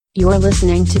You're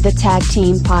listening to the Tag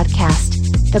Team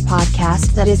Podcast, the podcast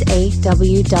that is a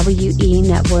WWE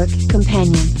Network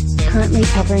companion, currently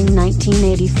covering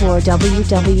 1984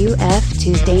 WWF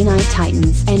Tuesday Night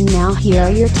Titans. And now here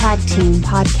are your Tag Team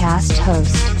Podcast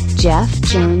hosts, Jeff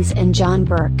Jones and John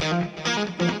Burke.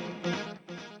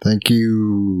 Thank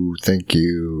you.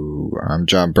 I'm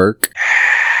John Burke.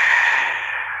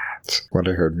 That's what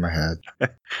I heard in my head.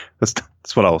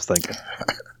 That's what I was thinking.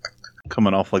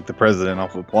 Coming off like the president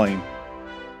off a plane.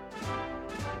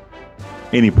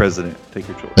 Any president, take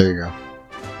your choice. There you go.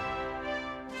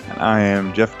 And I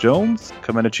am Jeff Jones,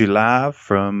 coming at you live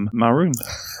from my room.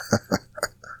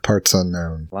 Parts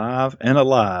unknown. Live and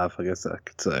alive, I guess I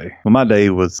could say. Well, my day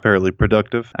was fairly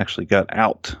productive. Actually got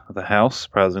out of the house,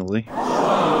 surprisingly.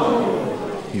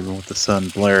 Even with the sun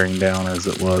blaring down as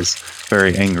it was,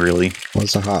 very angrily.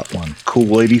 Was a hot one.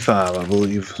 Cool 85, I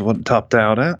believe, is what it topped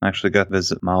out at. I actually got to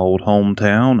visit my old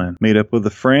hometown and meet up with a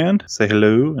friend, say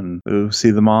hello, and go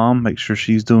see the mom, make sure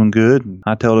she's doing good, and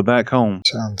I tailed it back home.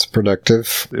 Sounds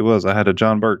productive. It was. I had a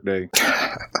John Burke day.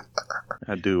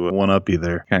 I do one-up you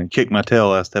there. Kind of kicked my tail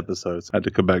last episode, so I had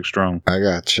to come back strong. I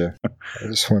gotcha. I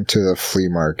just went to the flea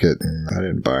market and I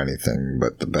didn't buy anything,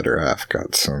 but the better half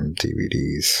got some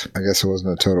DVDs. I guess it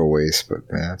wasn't a total waste, but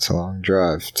man, it's a long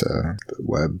drive to the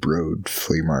Webb Road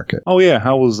Flea Market. Oh yeah,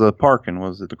 how was the parking?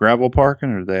 Was it the gravel parking,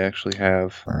 or did they actually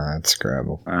have... It's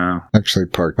gravel. Oh. Actually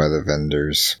parked by the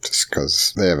vendors, just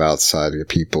because they have outside, you get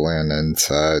people in,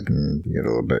 inside, and you get a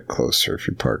little bit closer if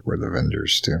you park where the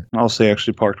vendors do. Also, you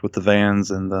actually parked with the vans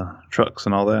and the trucks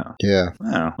and all that. Yeah.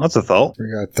 Oh, that's a thought.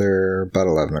 We got there about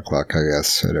 11 o'clock, I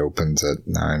guess. It opens at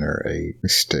 9 or 8. We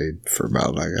stayed for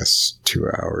about, 2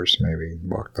 hours, maybe.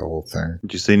 Walked the whole thing.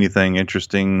 Did you see anything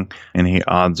interesting? Any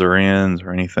odds or ends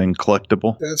or anything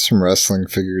collectible? They had some wrestling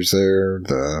figures there.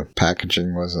 The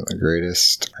packaging wasn't the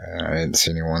greatest. I didn't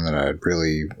see anyone that I'd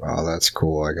really, oh, that's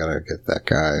cool. I gotta get that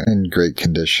guy in great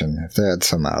condition. If they had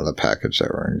some out of the package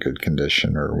that were in good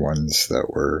condition, or ones that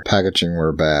were packaging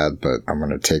were bad, but I'm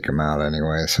going to take them out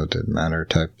anyway, so it didn't matter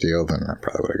type deal, then I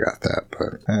probably would have got that.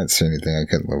 But I didn't see anything I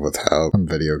couldn't live without. Some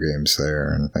video games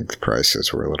there, and I think the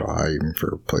prices were a little high even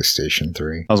for PlayStation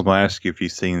 3. I was going to ask you if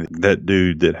you've seen that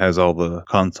dude that has all the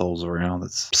consoles around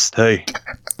that's, psst, hey,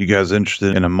 you guys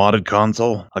interested in a modded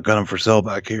console? I got them for sale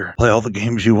back here. Play all the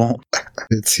games you want. I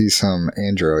did see some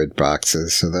Android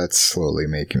boxes, so that's slowly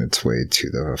making its way to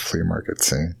the flea market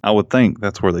scene. I would think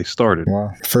that's where they started.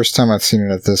 Well, first time I've seen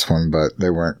it at this one, but they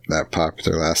weren't that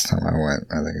popular last time I went.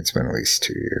 I think it's been at least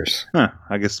 2 years. Huh.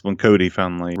 I guess when Cody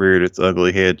finally reared its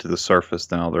ugly head to the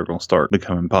surface, now they're going to start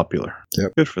becoming popular.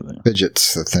 Yep. Good for them.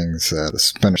 Fidgets, the things, the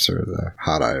spinners are the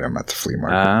hot item at the flea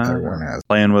market. Everyone has.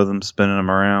 Playing with them, spinning them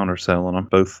around, or selling them,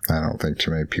 both. I don't think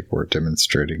too many people were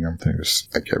demonstrating them. There's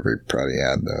every probably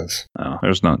ad does. Oh,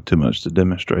 there's not too much to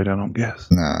demonstrate, I don't guess.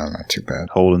 No, not too bad.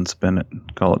 Hold and spin it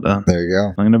and call it done. There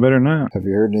you go. Ain't no better than that. Have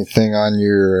you heard anything on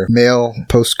your mail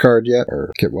postcard yet,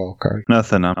 or get well card?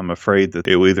 Nothing. I'm afraid that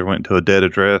it either went to a dead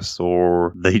address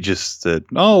or they just said,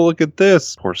 oh, look at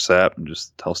this. Poor sap, and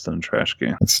just tossed it in the trash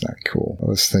can. That's not cool. I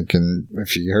was thinking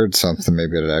if you heard something,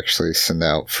 maybe I'd actually send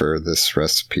out for this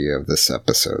recipe of this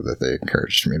episode that they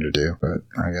encouraged me to do. But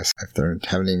I guess if they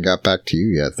haven't even got back to you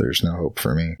yet, there's no hope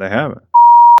for me. They haven't.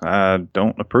 I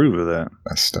don't approve of that.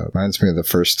 Messed up. Reminds me of the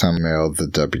first time I mailed the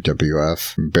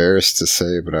WWF. Embarrassed to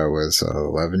say, but I was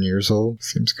 11 years old.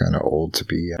 Seems kind of old to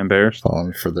be embarrassed,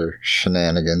 falling for their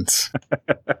shenanigans.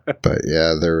 But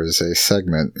yeah, there was a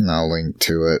segment, and I'll link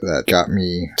to it, that got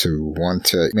me to want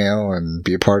to mail and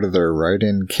be a part of their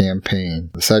write-in campaign.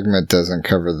 The segment doesn't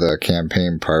cover the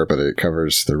campaign part, but it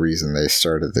covers the reason they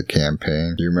started the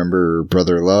campaign. Do you remember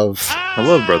Brother Love? I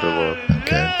love Brother Love.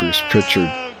 Okay, Bruce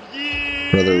Pritchard.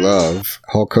 Brother Love.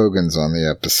 Hulk Hogan's on the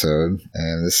episode,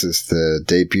 and this is the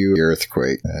debut of the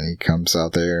Earthquake. And he comes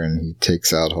out there and he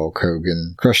takes out Hulk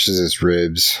Hogan, crushes his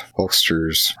ribs.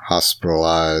 Hulkster's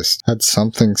hospitalized. Had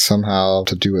something somehow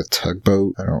to do with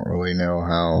tugboat. I don't really know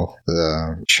how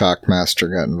the Shockmaster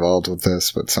got involved with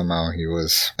this, but somehow he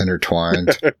was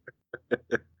intertwined.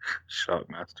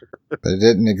 Shockmaster. They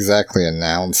didn't exactly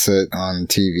announce it on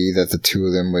TV that the two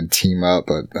of them would team up,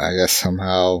 but I guess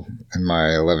somehow in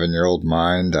my 11-year-old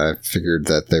mind I figured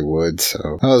that they would,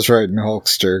 so I was writing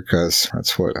Hulkster because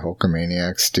that's what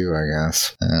Hulkamaniacs do, I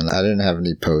guess. And I didn't have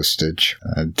any postage.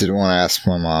 I didn't want to ask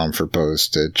my mom for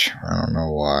postage. I don't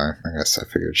know why. I guess I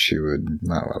figured she would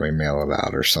not let me mail it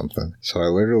out or something. So I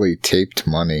literally taped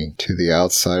money to the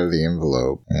outside of the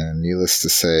envelope, and needless to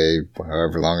say,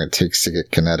 however long it takes to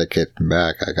get connected Connecticut and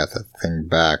back. I got that thing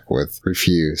back with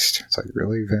refused. It's like,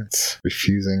 really, Vince?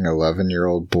 Refusing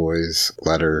 11-year-old boy's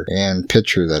letter and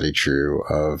picture that he drew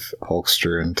of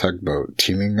Hulkster and Tugboat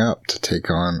teaming up to take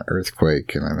on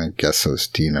Earthquake, and I guess it was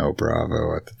Dino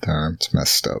Bravo at the time. It's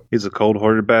messed up. He's a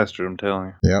cold-hearted bastard, I'm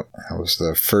telling you. Yep, that was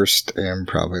the first and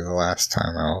probably the last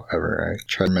time I'll ever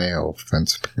try to mail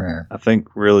Vince McMahon. I think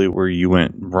really where you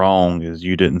went wrong is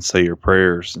you didn't say your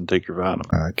prayers and take your vitamin.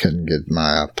 I couldn't get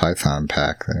my Python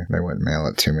pack. They wouldn't mail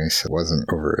it to me, so it wasn't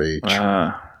over age.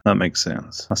 That makes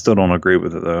sense. I still don't agree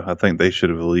with it, though. I think they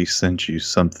should have at least sent you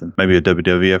something. Maybe a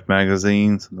WWF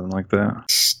magazine, something like that.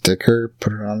 Sticker,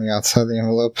 put it on the outside of the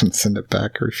envelope and send it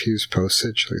back. Refuse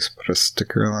postage. At least put a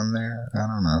sticker on there. I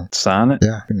don't know. Sign it?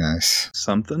 Yeah, be nice.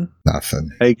 Something? Nothing.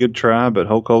 Hey, good try, but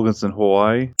Hulk Hogan's in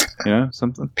Hawaii. You know,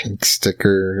 something? Pink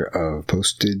sticker of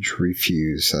postage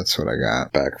refuse. That's what I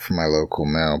got back from my local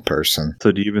mail person.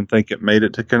 So do you even think it made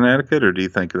it to Connecticut, or do you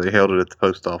think they held it at the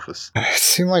post office? It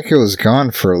seemed like it was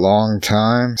gone for a long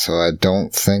time, so I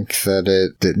don't think that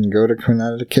it didn't go to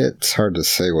Connecticut. It's hard to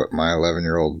say what my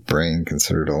 11-year-old brain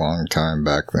considered a long time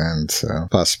back then, so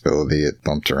possibility it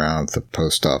bumped around at the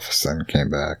post office and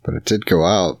came back. But it did go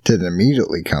out. Didn't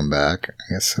immediately come back.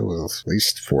 I guess it was at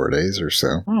least 4 days or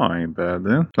so. Oh, ain't bad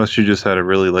then. Unless you just had a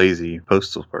really lazy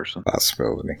postal person.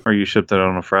 Possibility. Or you shipped it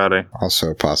on a Friday.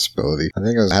 Also a possibility. I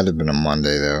think it had to have been a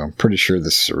Monday, though. I'm pretty sure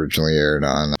this originally aired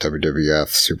on WWF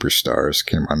Superstars.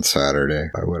 Came on Saturday.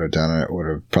 I would have done it would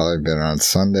have probably been on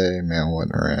Sunday. Mail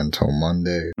wouldn't have ran until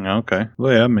Monday. Okay.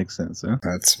 Well, yeah, that makes sense, yeah.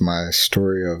 That's my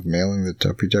story of mailing the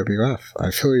WWF. I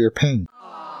feel your pain.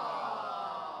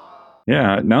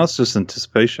 Yeah, now it's just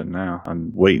anticipation now.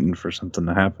 I'm waiting for something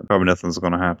to happen. Probably nothing's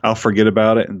going to happen. I'll forget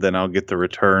about it, and then I'll get the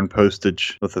return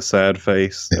postage with a sad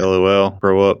face. Yeah. LOL.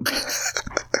 Grow up.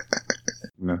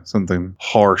 Something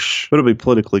harsh, but it'll be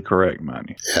politically correct, mind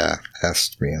you. Yeah, has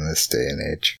to be in this day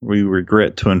and age. We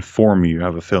regret to inform you. I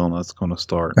have a feeling that's going to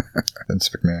start. Vince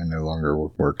McMahon no longer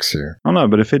works here. I don't know,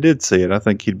 but if he did see it, I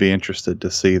think he'd be interested to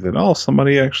see that,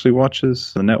 somebody actually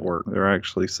watches the network. They're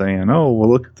actually saying, well,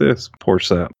 look at this. Poor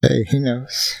sap. Hey, he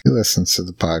knows. He listens to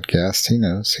the podcast. He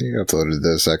knows. He uploaded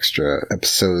those extra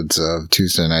episodes of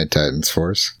Tuesday Night Titans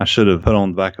for us. I should have put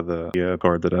on the back of the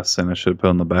card that I sent. I should have put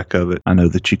on the back of it. I know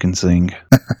that you can sing.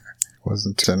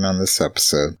 Wasn't sitting on this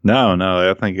episode. No,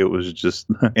 I think it was just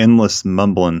endless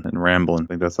mumbling and rambling. I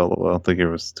think that's all. I don't think there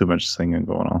was too much singing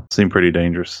going on. Seemed pretty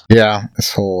dangerous. Yeah,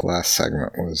 this whole last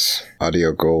segment was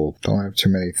audio gold. Don't have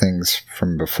too many things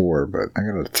from before, but I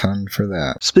got a ton for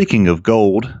that. Speaking of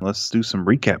gold, let's do some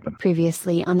recapping.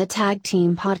 Previously on the Tag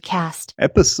Team Podcast.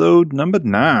 Episode number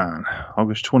 9,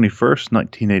 August 21st,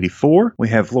 1984. We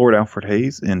have Lord Alfred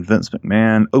Hayes and Vince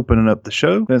McMahon opening up the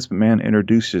show. Vince McMahon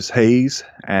introduces Hayes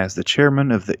as the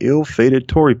chairman of the ill-fated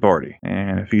Tory Party.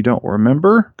 And if you don't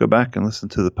remember, go back and listen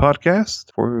to the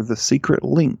podcast for the secret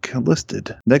link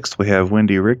listed. Next, we have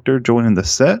Wendy Richter joining the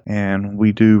set, and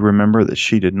we do remember that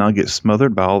she did not get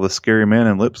smothered by all the scary men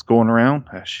and lips going around,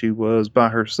 as she was by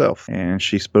herself. And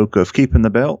she spoke of keeping the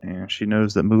belt, and she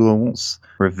knows that Moolah wants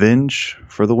revenge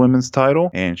for the women's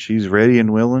title, and she's ready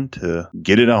and willing to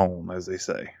get it on, as they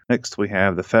say. Next, we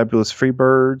have the Fabulous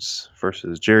Freebirds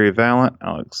versus Jerry Valiant,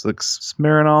 Alex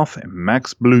Smirnoff, and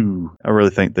Max Blue. I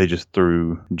really think they just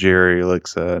threw Jerry,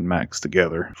 Alexa, and Max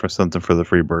together for something for the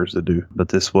Freebirds to do. But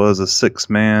this was a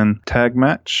 6-man tag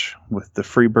match with the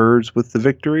Freebirds with the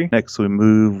victory. Next, we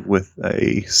move with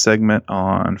a segment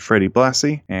on Freddie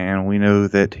Blassie, and we know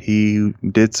that he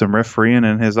did some refereeing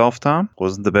in his off time.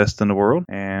 Wasn't the best in the world.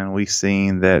 And we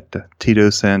seen that Tito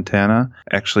Santana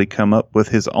actually come up with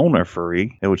his own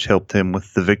referee, which helped him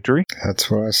with the victory. That's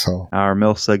what I saw. Our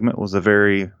mail segment was a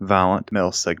very violent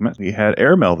mail segment. We had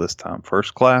airmail this time,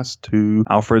 first class to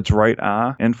Alfred's right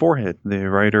eye and forehead. The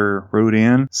writer wrote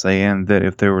in saying that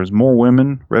if there was more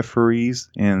women referees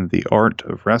in the art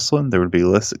of wrestling, there would be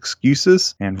less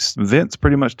excuses. And Vince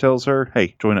pretty much tells her,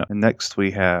 hey, join up. And next we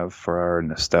have for our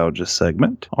nostalgia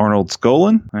segment, Arnold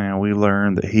Skolin. And we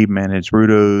learned that he managed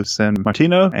Bruto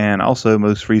Sammartino and also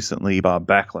most recently Bob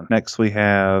Backlund. Next we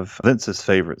have Vince's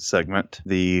favorite segment,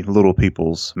 the Little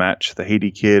People's match, the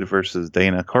Haiti Kid versus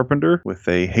Dana Carpenter with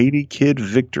a Haiti Kid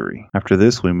victory. After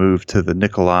this, we move to the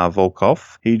Nikolai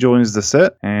Volkov. He joins the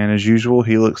set, and as usual,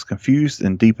 he looks confused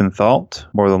and deep in thought,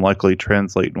 more than likely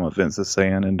translating what Vince is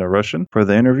saying into Russian for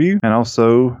the interview. And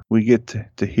also, we get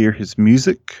to hear his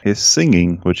music, his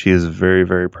singing, which he is very,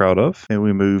 very proud of. And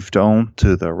we moved on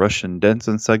to the Russian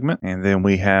dancing segment, and then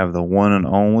we have the one and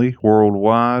only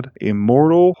worldwide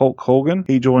immortal Hulk Hogan.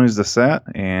 He joins the set,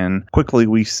 and quickly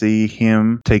we see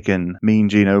him taking Mean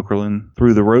Gene Okerlund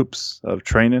through the ropes of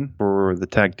training training for the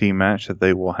tag team match that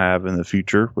they will have in the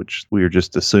future, which we are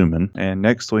just assuming. And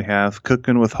next we have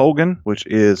Cooking with Hogan, which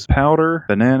is powder,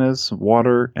 bananas,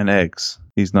 water, and eggs.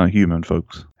 He's not human,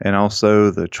 folks. And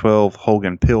also the 12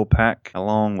 Hogan pill pack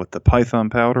along with the Python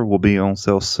powder will be on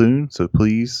sale soon. So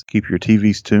please keep your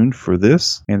TVs tuned for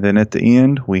this. And then at the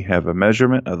end, we have a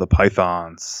measurement of the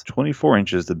Pythons. 24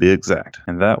 inches to be exact.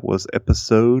 And that was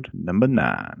episode number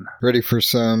 9. Ready for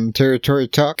some territory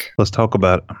talk? Let's talk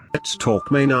about it. Let's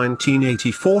talk May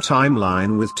 1984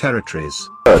 timeline with territories.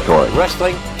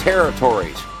 Wrestling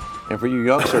territories. And for you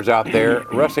youngsters out there,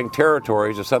 wrestling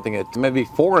territories is something that may be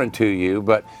foreign to you,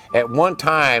 but at one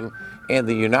time in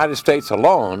the United States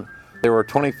alone, there were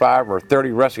 25 or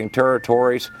 30 wrestling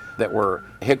territories that were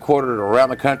headquartered around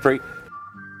the country.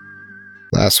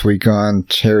 Last week on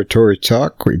Territory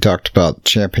Talk, we talked about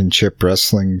championship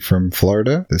wrestling from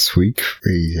Florida. This week,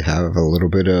 we have a little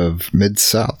bit of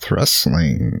Mid-South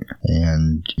Wrestling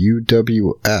and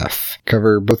UWF.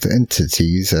 Cover both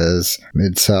entities as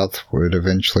Mid-South would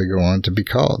eventually go on to be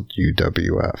called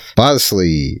UWF.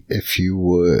 Bosley, if you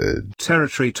would.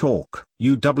 Territory Talk,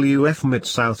 UWF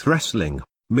Mid-South Wrestling.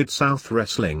 Mid-South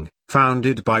Wrestling,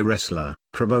 founded by wrestler,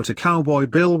 promoter Cowboy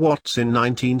Bill Watts in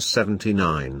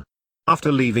 1979.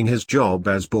 After leaving his job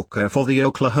as booker for the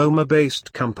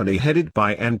Oklahoma-based company headed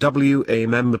by NWA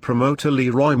member promoter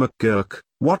Leroy McGurk,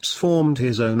 Watts formed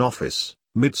his own office,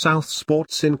 Mid-South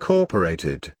Sports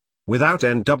Incorporated, without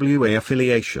NWA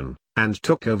affiliation, and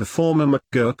took over former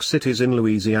McGurk cities in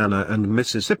Louisiana and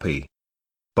Mississippi.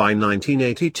 By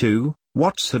 1982,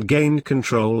 Watts had gained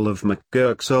control of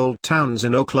McGurk's old towns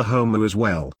in Oklahoma as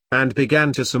well, and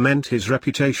began to cement his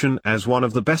reputation as one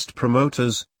of the best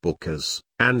promoters, bookers,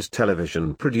 and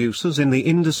television producers in the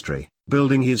industry,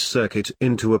 building his circuit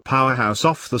into a powerhouse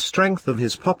off the strength of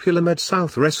his popular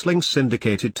Mid-South Wrestling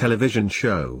syndicated television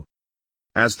show.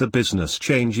 As the business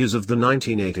changes of the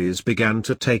 1980s began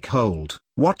to take hold,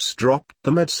 Watts dropped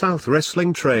the Mid-South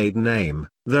Wrestling trade name,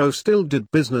 though still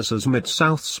did business as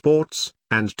Mid-South Sports,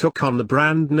 and took on the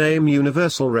brand name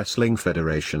Universal Wrestling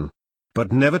Federation.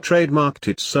 But never trademarked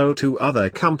it, so two other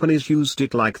companies used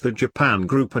it like the Japan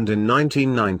Group, and in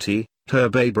 1990,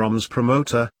 Herb Abrams'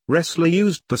 promoter, wrestler,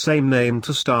 used the same name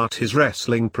to start his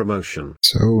wrestling promotion.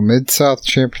 So, Mid-South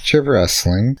Championship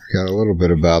Wrestling, we got a little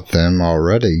bit about them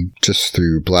already, just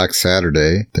through Black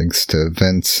Saturday. Thanks to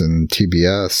Vince and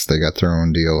TBS, they got their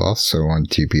own deal also on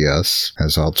TBS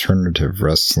as alternative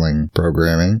wrestling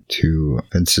programming to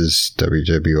Vince's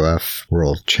WWF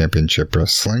World Championship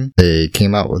Wrestling. They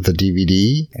came out with a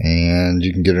DVD, and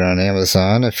you can get it on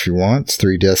Amazon if you want. It's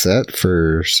 3-disc set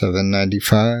for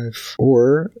 $7.95.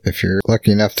 Or, if you're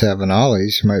lucky enough to have an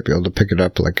Ollie's, you might be able to pick it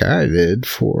up like I did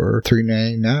for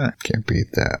 $3.99. Can't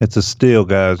beat that. It's a steal,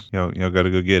 guys. Y'all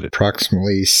gotta go get it.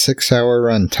 Approximately 6-hour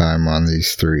runtime on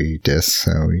these 3 discs,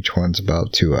 so each one's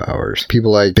about 2 hours.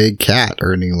 People like Big Cat,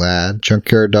 Ernie Ladd,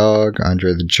 Junkyard Dog,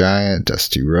 Andre the Giant,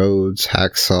 Dusty Rhodes,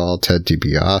 Hacksaw, Ted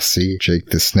DiBiase, Jake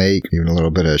the Snake, even a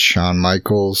little bit of Shawn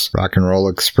Michaels, Rock and Roll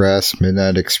Express,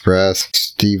 Midnight Express,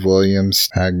 Steve Williams,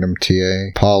 Magnum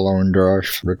TA, Paul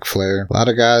Orndorff, Ric Flair. A lot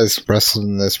of guys wrestled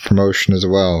in this promotion as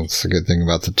well. It's a good thing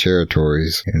about the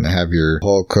territories. You have your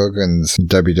Hulk Hogan's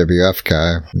WWF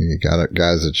guy. You got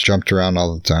guys that jumped around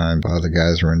all the time. A lot of the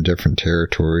guys were in different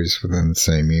territories within the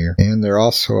same year. And they're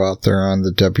also out there on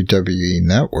the WWE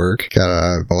Network. Got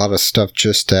a lot of stuff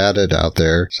just added out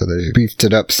there. So they beefed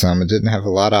it up some. It didn't have a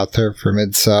lot out there for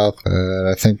Mid-South.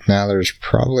 I think now there's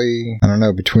probably, I don't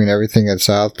know, between everything that's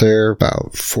out there,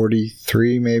 about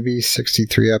 43, maybe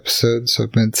 63 episodes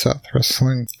of Mid-South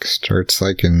Wrestling. Starts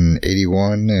like in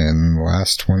 81, and the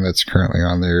last one that's currently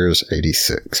on there is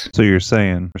 86. So you're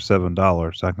saying for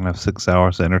 $7, I can have 6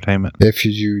 hours of entertainment? If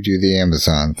you do the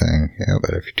Amazon thing, yeah,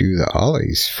 but if you do the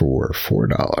Ollie's for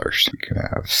 $4, you can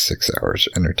have 6 hours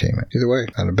of entertainment. Either way,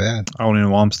 not bad. I don't even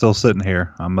know why I'm still sitting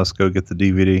here. I must go get the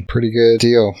DVD. Pretty good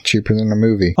deal. Cheaper than a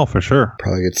movie. Oh, for sure.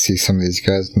 Probably get to see some of these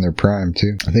guys in their prime,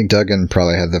 too. I think Duggan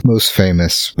probably had the most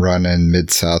famous run in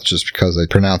Mid-South just because they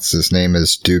pronounced his name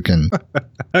as Dugan.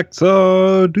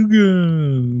 Hacksaw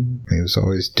Dugan. He was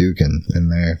always Dugan in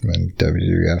there, and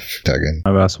WWF Duggan.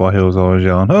 Maybe that's why he was always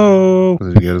yelling, "Oh!"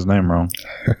 because he get his name wrong.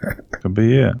 Could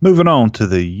be it. Moving on to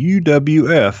the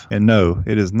UWF. And no,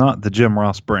 it is not the Jim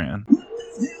Ross brand.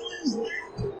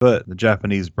 But the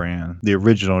Japanese brand, the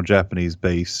original Japanese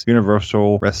base,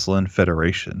 Universal Wrestling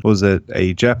Federation, was a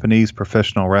Japanese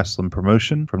professional wrestling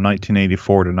promotion from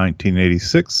 1984 to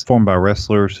 1986, formed by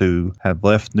wrestlers who had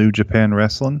left New Japan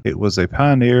Wrestling. It was a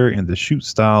pioneer in the shoot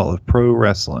style of pro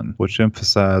wrestling, which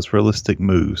emphasized realistic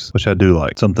moves, which I do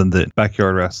like. Something that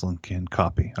Backyard Wrestling can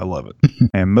copy. I love it.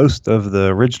 And most of the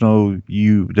original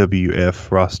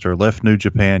UWF roster left New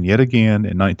Japan yet again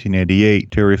in 1988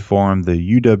 to reform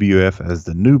the UWF as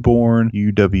the newborn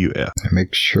UWF.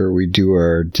 Make sure we do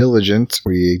our diligence.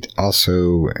 We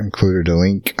also included a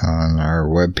link on our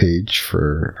webpage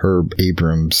for Herb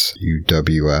Abrams'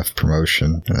 UWF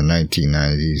promotion in the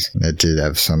 1990s. And it did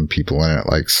have some people in it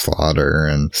like Slaughter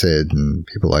and Sid and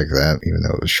people like that, even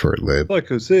though it was short-lived. Like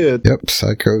I said. Yep,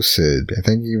 Psycho Sid. I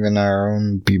think even our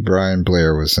own B. Brian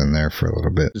Blair was in there for a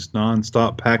little bit. Just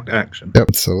non-stop packed action. Yep,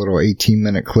 it's a little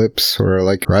 18-minute clip, sort of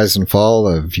like Rise and Fall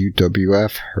of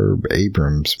UWF Herb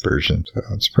Abrams version. So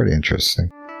it's pretty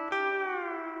interesting.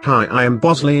 Hi, I am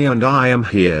Bosley and I am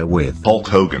here with Hulk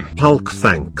Hogan. Hulk,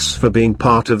 thanks for being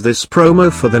part of this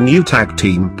promo for the new Tag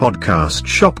Team Podcast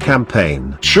Shop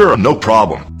campaign. Sure, no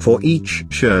problem. For each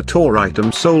shirt or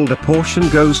item sold, a portion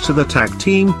goes to the Tag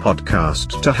Team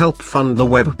Podcast to help fund the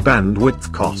web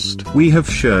bandwidth cost. We have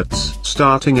shirts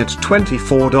starting at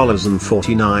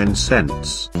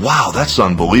 $24.49. Wow, that's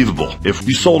unbelievable. If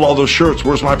you sold all those shirts,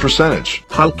 where's my percentage?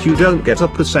 Hulk, you don't get a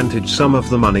percentage. Some of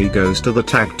the money goes to the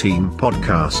Tag Team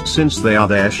Podcast since they are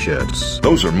their shirts.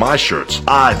 Those are my shirts.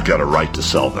 I've got a right to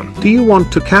sell them. Do you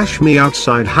want to cash me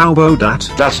outside? How about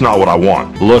that? That's not what I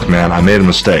want. Look, man, I made a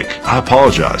mistake. I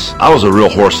apologize. I was a real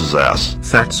horse's ass.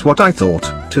 That's what I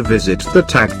thought. To visit the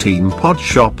Tag Team Pod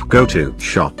Shop, go to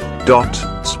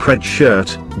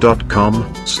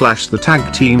shop.spreadshirt.com/the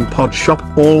Tag Team Pod Shop,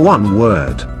 all one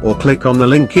word, or click on the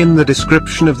link in the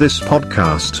description of this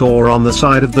podcast or on the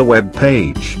side of the web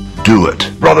page. Do it.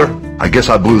 Brother, I guess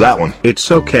I blew that one. It's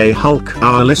okay, Hulk.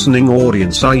 Our listening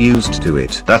audience are used to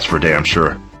it. That's for damn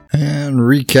sure. And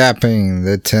recapping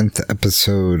the 10th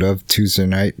episode of Tuesday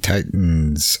Night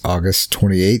Titans, August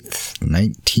 28th,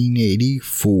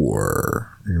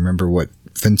 1984. Remember what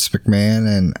Vince McMahon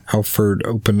and Alfred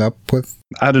opened up with?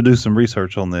 I had to do some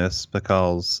research on this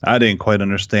because I didn't quite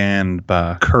understand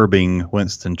by curbing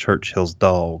Winston Churchill's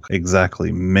dog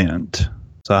exactly meant.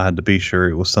 So I had to be sure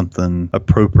it was something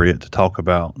appropriate to talk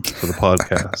about for the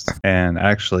podcast. And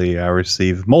actually, I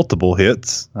received multiple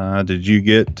hits. Did you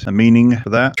get a meaning for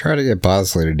that? Tried to get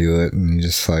Bosley to do it, and he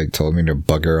just told me to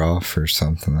bugger off or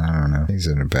something. I don't know. He's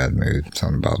in a bad mood.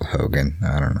 Something about Hogan.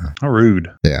 I don't know. How rude.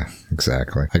 Yeah,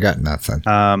 exactly. I got nothing.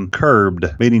 Curbed,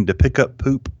 meaning to pick up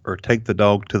poop or take the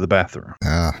dog to the bathroom.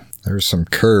 There's some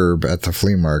curb at the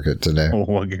flea market today.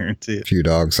 Oh, I guarantee it. A few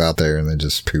dogs out there and they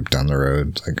just pooped on the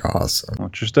road. It's awesome.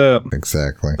 Watch your step.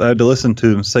 Exactly. I had to listen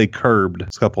to him say curbed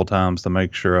a couple of times to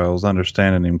make sure I was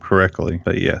understanding him correctly.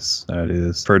 But yes, that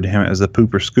is referred to him as a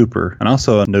pooper scooper. And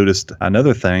also I noticed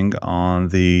another thing on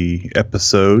the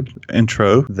episode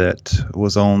intro that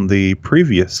was on the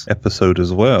previous episode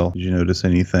as well. Did you notice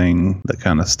anything that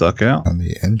kind of stuck out? On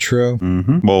the intro?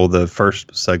 Mm-hmm. Well, the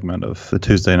first segment of the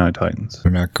Tuesday Night Titans.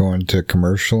 We're not going to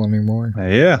commercial anymore?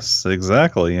 Yes,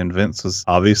 exactly. And Vince was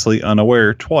obviously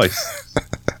unaware twice.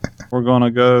 We're going to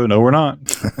go. No, we're not.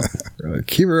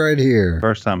 Keep it right here.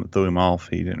 First time it threw him off,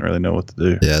 he didn't really know what to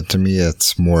do. Yeah, to me,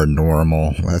 it's more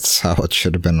normal. That's how it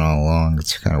should have been all along.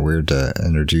 It's kind of weird to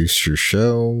introduce your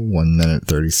show. 1 minute,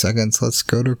 30 seconds. Let's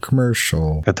go to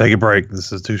commercial. Gotta take a break.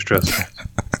 This is too stressful.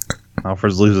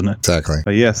 Alfred's losing it. Exactly.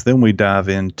 But yes, then we dive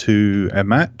into a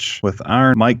match with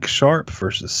Iron Mike Sharp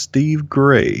versus Steve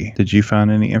Gray. Did you find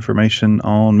any information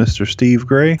on Mr. Steve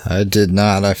Gray? I did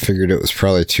not. I figured it was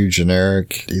probably too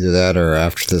generic. Either that or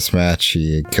after this match,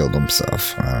 he killed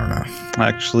himself. I don't know.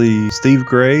 Actually, Steve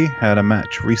Gray had a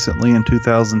match recently in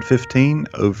 2015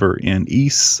 over in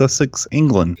East Sussex,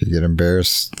 England. If you get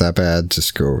embarrassed that bad,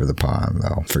 just go over the pond.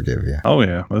 They'll forgive you. Oh,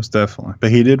 yeah, most definitely.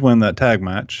 But he did win that tag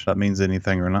match. That means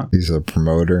anything or not. He's a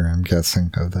promoter, I'm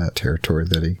guessing, of that territory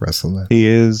that he wrestled in. He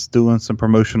is doing some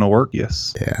promotional work,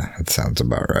 yes. Yeah, that sounds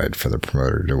about right for the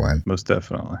promoter to win. Most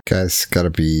definitely. Guy's got to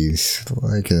be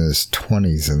like in his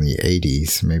 20s and the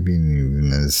 80s, maybe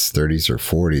even in his 30s or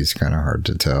 40s, kind of hard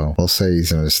to tell. We'll say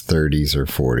he's in his 30s or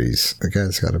 40s. The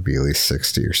guy's got to be at least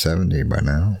 60 or 70 by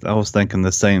now. I was thinking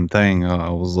the same thing. I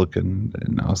was looking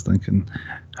and I was thinking,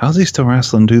 How's he still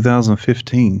wrestling in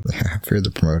 2015? If you're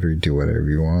the promoter, you do whatever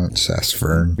you want. Just ask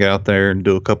Vern. Get out there and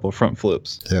do a couple of front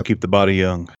flips. Yep. Keep the body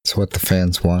young. It's what the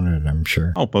fans wanted, I'm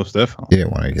sure. Oh, most definitely. He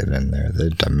didn't want to get in there. They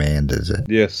demanded it.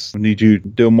 Yes, we need you to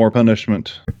do more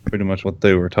punishment. Pretty much what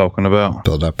they were talking about.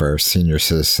 Build up our senior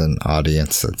citizen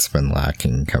audience that's been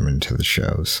lacking coming to the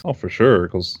shows. Oh, for sure,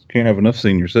 because you can't have enough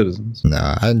senior citizens.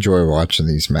 No, I enjoy watching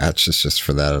these matches just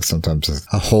for that. Sometimes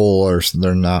a hole or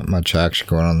there's not much action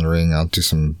going on in the ring. I'll do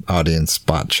some audience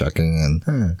spot checking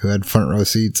and who had front row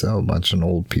seats? Oh, a bunch of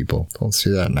old people. Don't see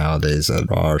that nowadays at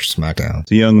Raw or SmackDown.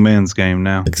 It's a young man's game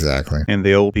now. Exactly. And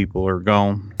the old people are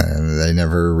gone. And they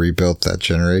never rebuilt that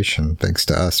generation, thanks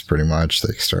to us, pretty much.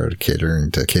 They started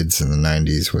catering to kids in the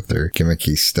 90s with their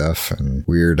gimmicky stuff and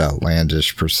weird,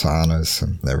 outlandish personas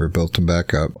and never built them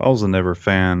back up. I was a never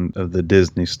fan of the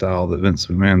Disney style that Vince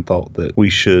McMahon thought that we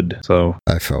should, so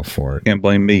I fell for it. Can't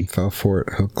blame me. Fell for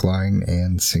it hook, line,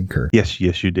 and sinker. Yes,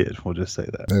 you did. We'll just say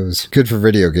that. It was good for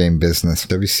video game business.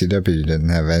 WCW didn't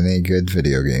have any good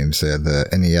video games. They had the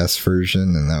NES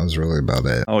version, and that was really about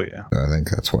it. Oh, yeah. So I think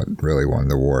that's what really won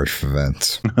the war for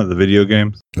Vince. The video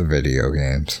games? The video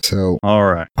games. So, all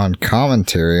right. On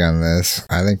commentary on this,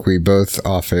 I think we both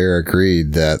off air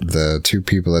agreed that the two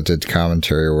people that did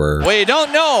commentary were... We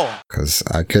don't know! Because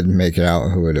I couldn't make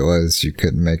out who it was. You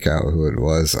couldn't make out who it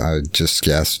was. I just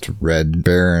guessed Red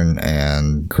Baron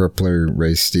and Crippler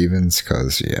Ray Stevens,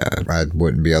 because, yeah, I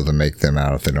wouldn't be able to make them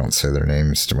out if they don't say their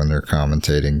names when they're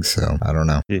commentating, so I don't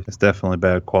know. Yeah, it's definitely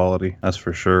bad quality, that's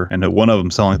for sure. And one of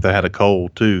them sounded like they had a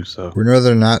cold, too, so... We know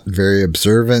they're not very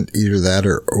observant, either that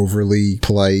or overly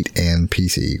polite and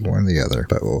PC, one or the other.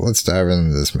 But well, let's dive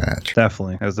into this match.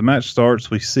 Definitely. As the match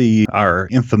starts, we see our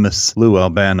infamous Lou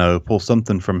Albano pull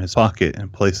something from his pocket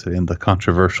and place it in the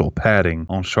controversial padding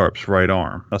on Sharp's right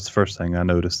arm. That's the first thing I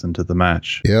noticed into the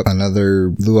match. Yep,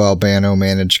 another Lou Albano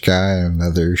managed guy,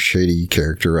 another shady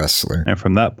character wrestler. And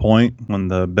from that point, when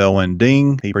the bell went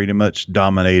ding, he pretty much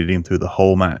dominated him through the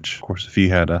whole match. Of course, if you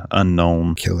had an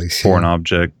unknown foreign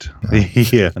object,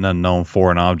 an unknown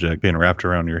foreign object being wrapped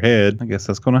around your head, I guess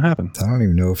that's going to happen. I don't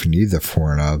even know if you need the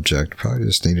foreign object. Probably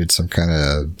just needed some kind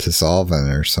of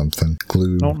dissolvent or something.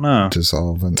 Glue. Don't know.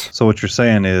 Dissolvent. So what you're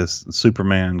saying is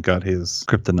Superman got his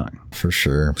kryptonite. For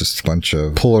sure. Just a bunch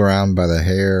of pull around by the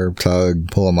hair, tug,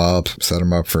 pull him up, set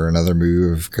him up for another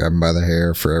move, grab him by the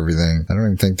hair for everything. I don't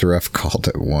even think the ref called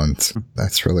it once.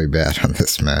 That's really bad on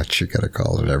this match. You gotta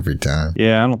call it every time.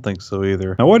 Yeah, I don't think so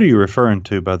either. Now, what are you referring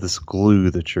to by this glue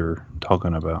that you're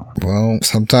talking about? Well,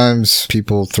 sometimes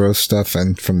people throw stuff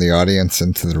in from the audience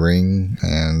into the ring,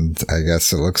 and I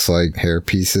guess it looks like hair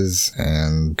pieces,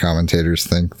 and commentators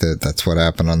think that that's what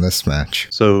happened on this match.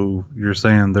 So you're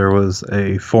saying there was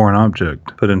a foreign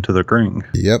object put into the ring?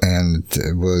 Yep, and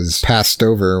it was passed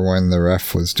over when the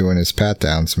ref was doing his pat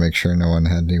downs to make sure no one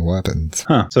had any weapons.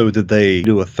 Huh. So did they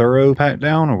do a thorough pat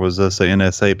down, or was this a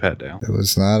NSA pat down? It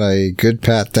was not a good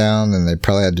pat down, and they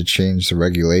probably had to change the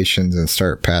regulations and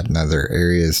start patting other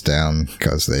areas down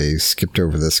because they skipped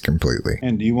over this completely.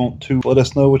 And do you want to let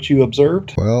us know what you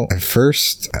observed? Well, at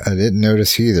first, I didn't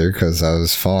notice either because I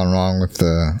was following along with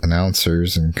the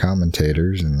announcers and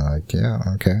commentators and like, yeah,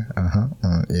 okay,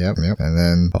 yep. And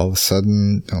then all of a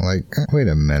sudden, I'm like, wait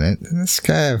a minute, did this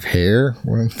guy have hair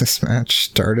when this match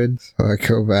started? So I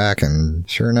go back and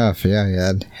sure enough, yeah, he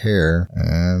had hair.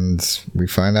 And we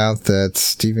find out that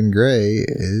Stephen Gray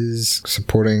is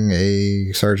supporting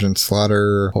a Sergeant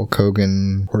Slaughter Hulk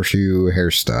Hogan horseshoe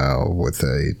hairstyle with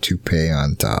a toupee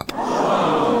on top.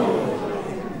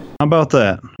 How about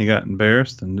that? You got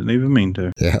embarrassed and didn't even mean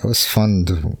to. Yeah, it was fun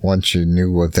to, once you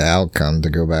knew what the outcome, to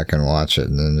go back and watch it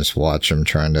and then just watch him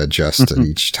trying to adjust it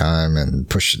each time and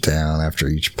push it down after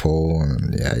each pull.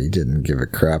 And yeah, he didn't give a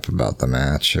crap about the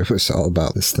match. It was all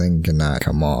about this thing cannot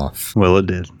come off. Well, it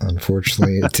did.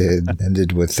 Unfortunately, it did.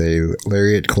 Ended with a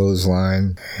lariat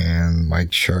clothesline, and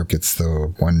Mike Sharp gets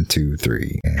the 1, 2,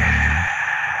 3. And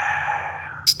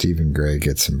Stephen Gray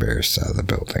gets embarrassed out of the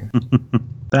building.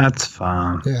 That's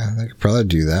fine. Yeah, they could probably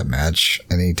do that match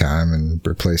anytime and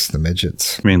replace the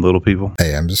midgets. You mean little people?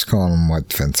 Hey, I'm just calling them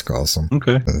what Vince calls them.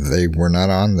 Okay. They were not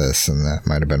on this, and that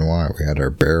might have been why. We had our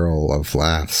barrel of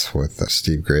laughs with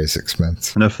Steve Gray's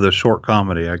expense. Enough of the short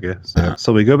comedy, I guess. Yeah.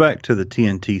 So we go back to the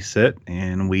TNT set,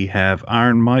 and we have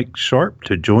Iron Mike Sharp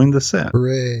to join the set.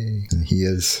 Hooray! And he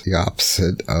is the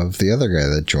opposite of the other guy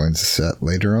that joins the set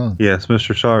later on. Yes,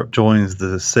 Mr. Sharp joins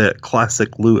the set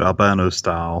classic Lou Albano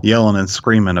style, yelling and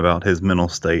screaming about his mental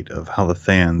state, of how the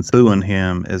fans booing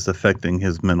him is affecting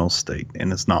his mental state,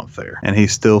 and it's not fair. And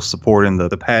he's still supporting the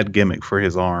pad gimmick for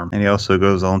his arm. And he also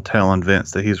goes on telling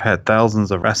Vince that he's had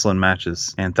thousands of wrestling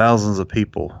matches and thousands of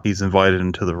people he's invited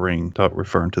into the ring,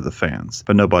 referring to the fans,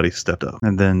 but nobody stepped up.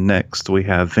 And then next we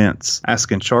have Vince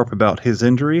asking Sharp about his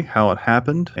injury, how it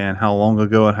happened, and how long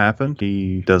ago it happened.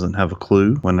 He doesn't have a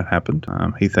clue when it happened.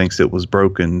 He thinks it was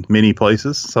broken many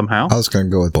places somehow. I was going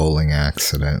to go with bowling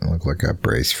accident. It looked like a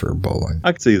brace for bowling.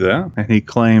 I could see that. And he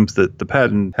claims that the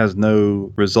patent has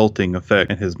no resulting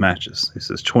effect in his matches. He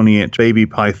says 20-inch baby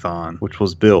python, which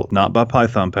was built not by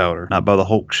python powder, not by the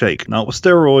Hulk shake, not with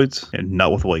steroids, and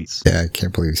not with weights. Yeah, I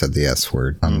can't believe he said the S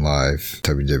word on live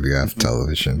WWF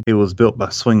television. It was built by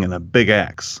swinging a big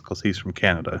axe, because he's from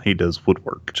Canada. He does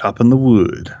woodwork, chopping the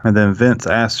wood. And then Vince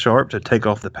asked Sharp to take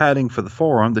off the padding for the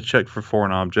forearm to check for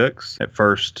foreign objects. At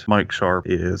first, Mike Sharp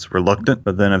is reluctant,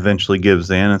 but then eventually gives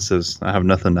in and says, I have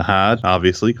nothing to hide,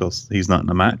 obviously, because he's not in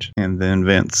the match. And then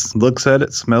Vince looks at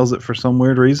it, smells it for some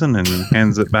weird reason, and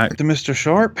hands it back to Mr.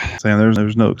 Sharp, saying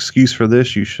there's no excuse for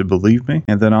this, you should believe me.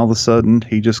 And then all of a sudden,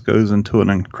 he just goes into an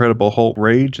Incredible Hulk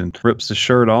rage and rips his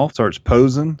shirt off, starts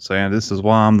posing, saying this is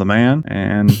why I'm the man,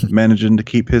 and managing to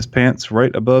keep his pants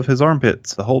right above his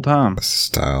armpits the whole time.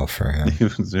 Style for him.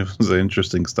 It was an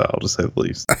interesting style, to say the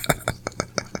least.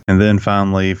 And then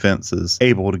finally, Vince is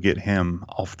able to get him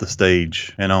off the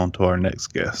stage and on to our next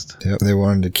guest. Yep, they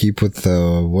wanted to keep with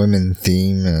the women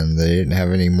theme, and they didn't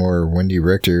have any more Wendy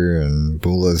Richter, and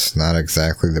Boola's not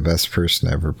exactly the best person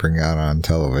to ever bring out on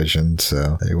television,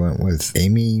 so they went with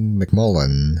Amy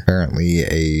McMullen, apparently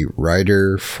a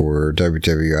writer for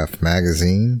WWF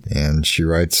Magazine, and she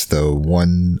writes the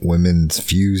One Women's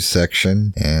Views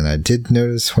section, and I did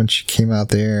notice when she came out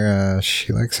there,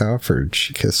 she likes Alfred.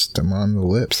 She kissed him on the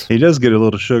lips. He does get a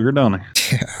little sugar, don't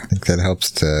he? Yeah, I think that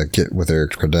helps to get with her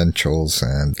credentials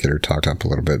and get her talked up a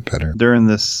little bit better. During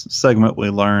this segment, we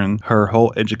learn her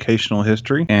whole educational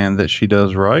history and that she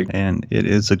does write, and it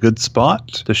is a good spot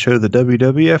to show the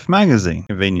WWF magazine,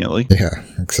 conveniently. Yeah,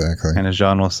 exactly. And as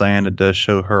John was saying, it does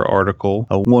show her article,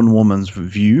 A One Woman's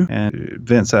View, and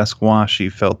Vince asked why she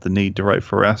felt the need to write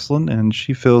for wrestling, and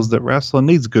she feels that wrestling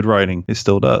needs good writing. It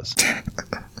still does.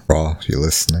 Raw, you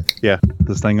listening? Yeah,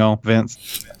 this thing on,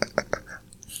 Vince.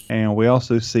 And we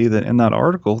also see that in that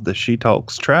article that she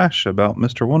talks trash about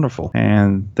Mr. Wonderful,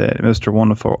 and that Mr.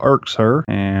 Wonderful irks her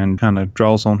and kind of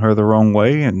draws on her the wrong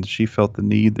way, and she felt the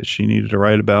need that she needed to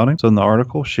write about him. So in the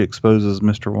article, she exposes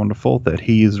Mr. Wonderful that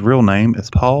his real name is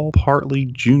Paul Hartley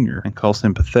Jr. and calls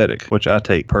him pathetic, which I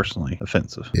take personally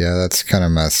offensive. Yeah, that's kind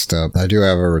of messed up. I do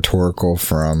have a rhetorical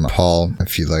from Paul,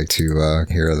 if you'd like to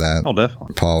hear that. Oh,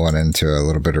 definitely. Paul went into a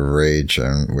little bit of rage,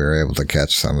 and we were able to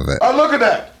catch some of it. Oh, look at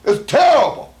that. It's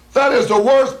terrible. That is the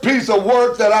worst piece of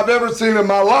work that I've ever seen in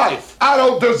my life. I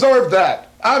don't deserve that.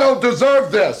 I don't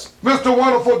deserve this. Mr.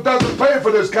 Wonderful doesn't pay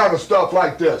for this kind of stuff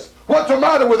like this. What's the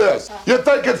matter with this? You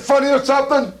think it's funny or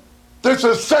something? This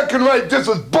is second rate. This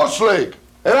is Bush League.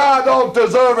 And I don't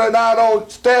deserve it, and I don't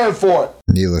stand for it.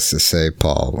 Needless to say,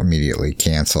 Paul immediately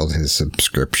canceled his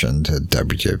subscription to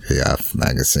WWF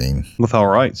Magazine. With all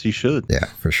rights, he should. Yeah,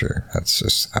 for sure. That's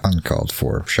just uncalled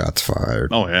for. Shots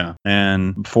fired. Oh, yeah.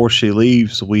 And before she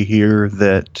leaves, we hear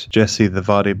that Jesse the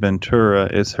Vadi Ventura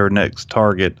is her next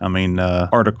target.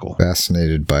 Article.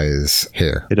 Fascinated by his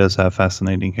hair. He does have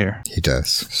fascinating hair. He does.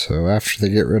 So after they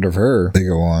get rid of her, they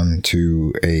go on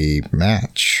to a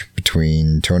match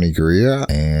between Tony Gurria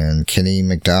and Kenny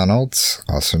McDonald's,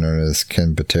 also known as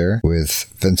Ken Patera,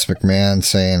 with Vince McMahon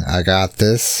saying, I got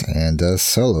this, and does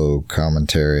solo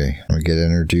commentary. We get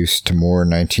introduced to more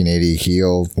 1980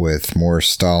 heel with more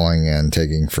stalling and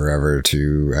taking forever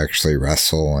to actually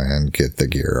wrestle and get the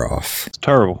gear off. It's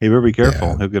terrible. You better be careful.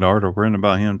 Yeah. He'll get an article written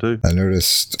about him, too. I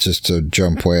noticed, just to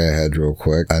jump way ahead real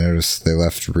quick, I noticed they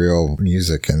left real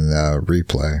music in the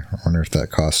replay. I wonder if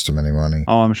that cost them any money.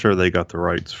 Oh, I'm sure they got the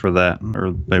rights for that.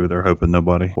 Or maybe they're hoping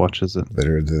nobody watches it.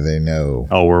 Little do they know.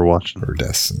 Oh, we're watching. We're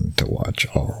destined to watch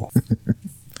all.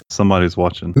 Somebody's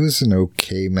watching. It was an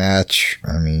okay match.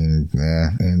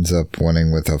 Ends up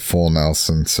winning with a full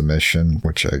Nelson submission,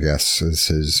 which I guess is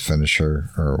his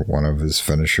finisher, or one of his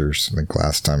finishers. I think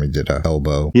last time he did a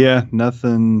elbow. Yeah,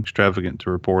 nothing extravagant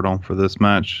to report on for this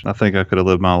match. I think I could have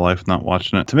lived my life not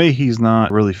watching it. To me, he's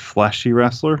not a really flashy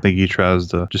wrestler. I think he tries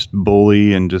to just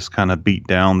bully and just kind of beat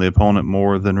down the opponent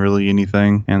more than really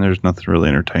anything. And there's nothing really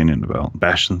entertaining about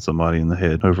bashing somebody in the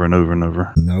head over and over and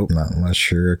over. Nope, not unless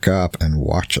you're a cop and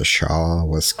watch Shaw,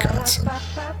 Wisconsin.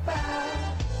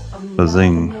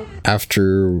 Bazing.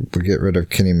 After we get rid of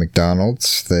Kenny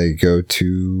McDonald's, they go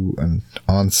to an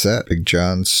on-set. Big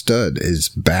John Studd is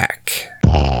back.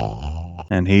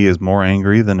 And he is more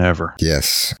angry than ever.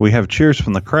 Yes. We have cheers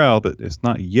from the crowd, but it's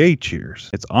not yay cheers.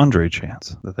 It's Andre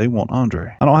chants that they want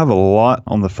Andre. I don't have a lot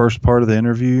on the first part of the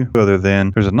interview other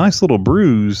than there's a nice little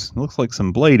bruise. It looks like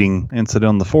some blading incident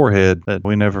on the forehead that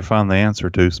we never find the answer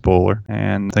to, spoiler.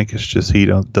 And I think it's just he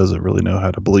doesn't really know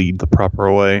how to bleed the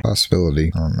proper way.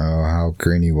 Possibility. I don't know how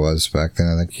green he was back then.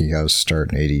 I think he got a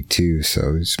start in 82,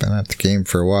 so he's been at the game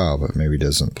for a while, but maybe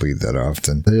doesn't bleed that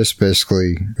often. They just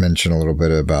basically mention a little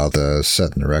bit about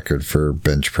setting the record for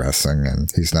bench pressing,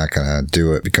 and he's not going to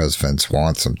do it because Vince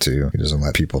wants him to. He doesn't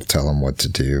let people tell him what to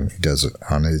do. He does it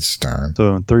on his time.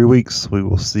 So in 3 weeks, we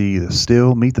will see the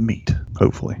still meet the meat,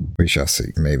 hopefully. We shall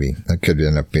see. Maybe. That could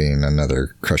end up being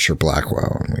another Crusher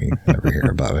Blackwell, and we never hear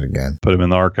about it again. Put him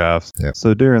in the archives. Yep.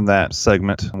 So during that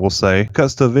segment, we'll say,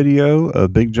 cuts to a video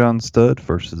of Big John Studd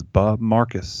versus Bob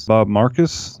Marcus. Bob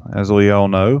Marcus, as we all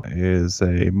know, is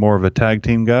more of a tag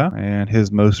team guy, and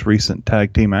his most recent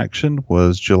tag team action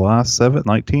was July 7th,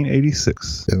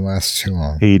 1986. Didn't last too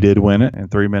long. He did win it in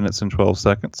 3 minutes and 12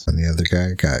 seconds. And the other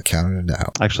guy got counted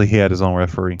out. Actually, he had his own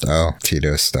referee. Oh,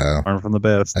 Tito style. Learn from the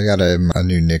best. I got him a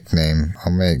new nickname.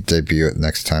 I'll debut it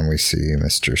next time we see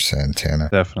Mr. Santana.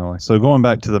 Definitely. So going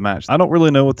back to the match, I don't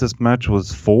really know what this match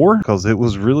was for, because it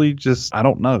was really just, I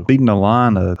don't know, beating a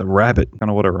line of the rabbit, kind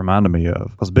of what it reminded me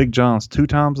of. Because Big John's 2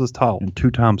 times as tall and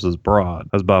 2 times as broad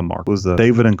as Bob Marcus. It was the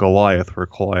David and Goliath, where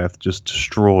Goliath just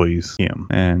destroys him.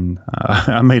 And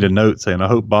I made a note saying, I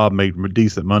hope Bob made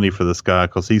decent money for this guy,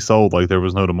 because he sold like there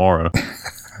was no tomorrow.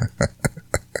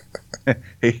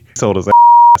 He sold his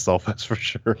ass off, that's for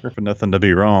sure, for nothing to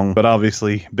be wrong. But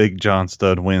obviously, Big John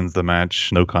Studd wins the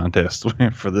match. No contest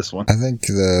for this one. I think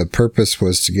the purpose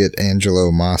was to get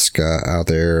Angelo Mosca out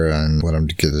there and let him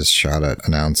to get his shot at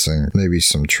announcing, maybe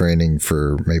some training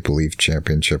for Maple Leaf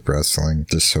Championship Wrestling,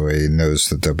 just so he knows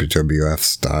the WWF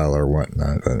style or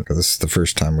whatnot. But this is the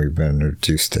first time we've been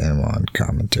introduced to him on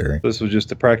commentary. This was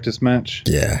just a practice match?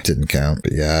 Yeah, didn't count.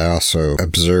 But yeah, I also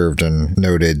observed and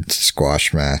noted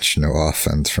squash match, no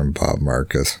offense from Bob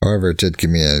Marcus. However, it did give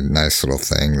me a nice little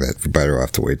thing that everybody will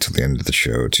have to wait till the end of the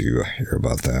show to hear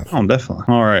about that. Oh, definitely.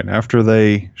 All right. After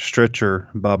they stretcher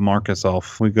Bob Marcus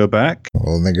off, we go back.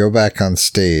 Well, when they go back on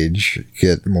stage,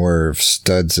 get more of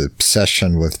Studd's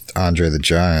obsession with Andre the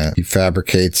Giant. He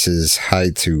fabricates his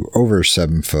height to over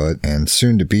 7 foot and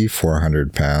soon to be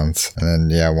 400 pounds. And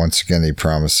then, yeah, once again, he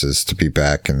promises to be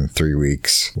back in 3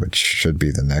 weeks, which should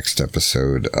be the next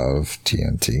episode of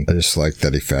TNT. I just like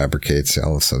that he fabricates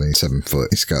all of a sudden he's 7 foot.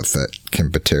 He's got that Kim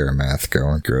Patera math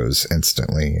going, grows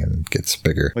instantly and gets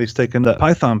bigger. Well, he's taking that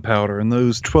python powder and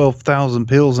those 12,000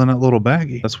 pills in that little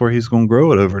baggie. That's where he's going to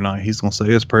grow it overnight. He's going to say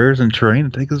his prayers and train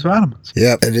and take his vitamins.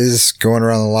 Yep, it is going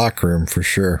around the locker room for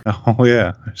sure. Oh,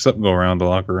 yeah. There's something going around the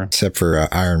locker room. Except for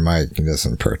Iron Mike, he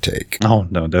doesn't partake. Oh,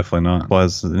 no, definitely not.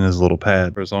 Was in his little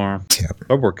pad for his arm. Yep.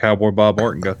 That's where Cowboy Bob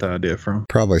Orton got the idea from.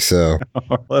 Probably so.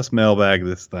 Let's mailbag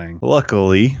this thing.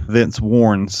 Luckily, Vince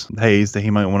warns Hayes that he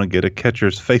might want to get a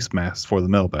catcher's face mask for the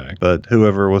mailbag, but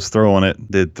whoever was throwing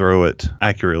it did throw it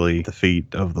accurately at the feet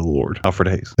of the Lord, Alfred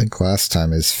Hayes. I think last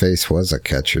time his face was a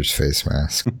catcher's face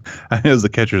mask. It was the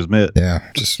catcher's mitt. Yeah,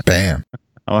 just bam.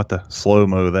 I'll have to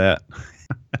slow-mo that.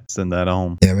 Send that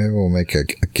home. Yeah, maybe we'll make a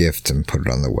gift and put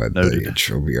it on the web Noted. page.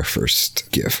 It'll be our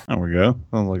first gift. There we go.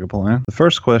 Sounds like a plan. The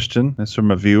first question is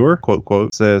from a viewer,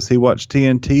 quote, says he watched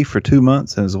TNT for 2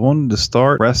 months and has wanted to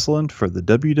start wrestling for the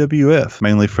WWF,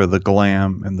 mainly for the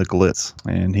glam and the glitz.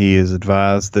 And he is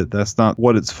advised that that's not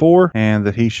what it's for and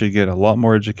that he should get a lot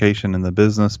more education in the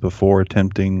business before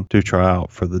attempting to try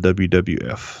out for the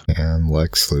WWF. And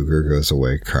Lex Luger goes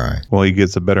away crying. Well, he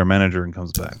gets a better manager and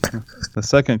comes back. The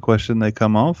second question they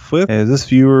come off with is this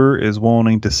viewer is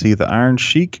wanting to see the Iron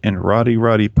Sheik and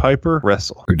Roddy Piper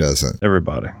wrestle. Who doesn't?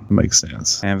 Everybody. Makes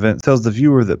sense. And Vince tells the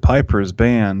viewer that Piper is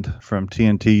banned from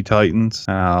TNT Titans.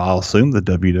 I'll assume the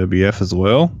WWF as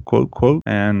well. Quote.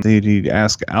 And he'd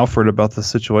ask Alfred about the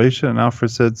situation. And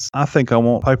Alfred says, I think I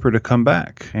want Piper to come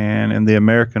back. And in the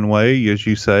American way, as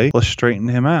you say, let's straighten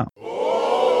him out.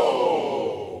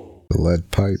 The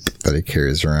lead pipe that he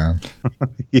carries around.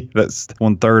 Yeah, that's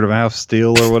 1/3 of a half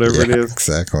steel or whatever it is.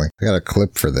 Exactly. I got a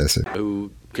clip for this. Who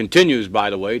continues, by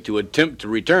the way, to attempt to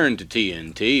return to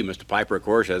TNT. Mr. Piper, of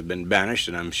course, has been banished,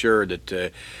 and I'm sure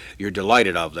that you're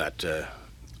delighted of that.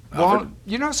 Well,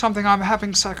 you know something? I'm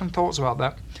having second thoughts about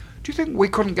that. Do you think we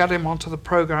couldn't get him onto the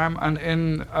program and,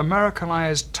 in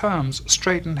Americanized terms,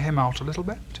 straighten him out a little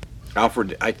bit?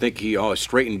 Alfred, I think he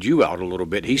straightened you out a little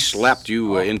bit. He slapped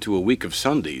you into a week of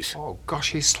Sundays. Oh,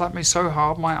 gosh, he slapped me so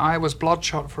hard my eye was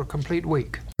bloodshot for a complete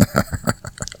week.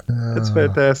 That's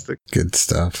fantastic. Good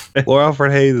stuff. Well,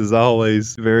 Alfred Hayes is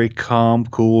always very calm,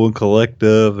 cool, and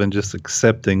collective, and just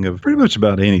accepting of pretty much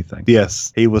about anything.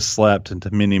 Yes, he was slapped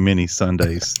into many, many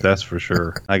Sundays. That's for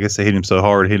sure. I guess they hit him so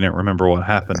hard he didn't remember what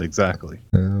happened exactly.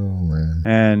 Oh, man.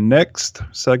 And next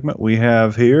segment we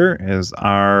have here is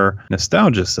our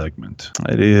nostalgia segment.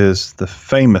 It is the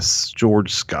famous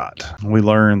George Scott. We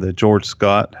learned that George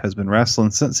Scott has been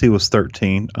wrestling since he was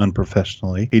 13,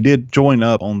 unprofessionally. He did join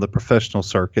up on the professional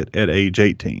circuit at age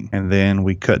 18. And then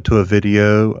we cut to a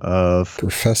video of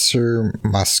Professor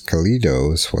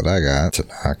Mascalito is what I got.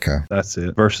 Tanaka. That's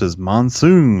it. Versus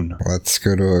Monsoon. Let's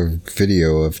go to a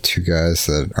video of two guys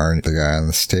that aren't the guy on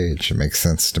the stage. It makes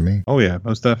sense to me. Oh, yeah,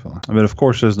 most definitely. But of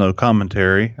course, there's no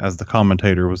commentary as the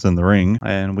commentator was in the ring.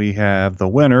 And we have the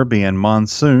winner being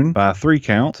Monsoon by a 3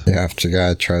 count. The after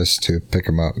guy tries to pick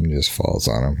him up and just falls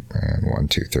on him. And 1,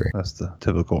 2, 3. That's the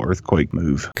typical earthquake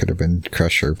move. Could have been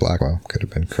Crusher. Blackwell. Could have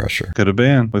been Crusher. Could have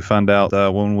been. We find out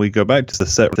when we go back to the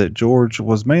set that George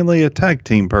was mainly a tag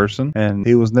team person, and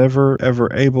he was never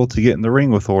ever able to get in the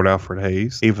ring with Lord Alfred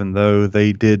Hayes, even though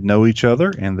they did know each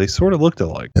other and they sort of looked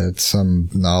alike. Had some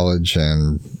knowledge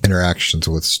and interactions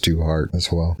with Stu Hart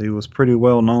as well. He was pretty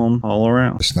well known all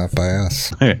around. Just not by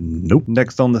us. Nope.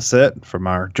 Next on the set from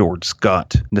our George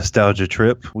Scott nostalgia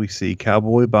trip, we see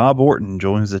Cowboy Bob Orton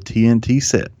joins the TNT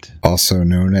set. Also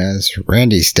known as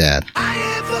Randy's dad.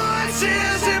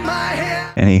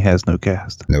 And he has no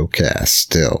cast. No cast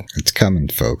still. It's coming,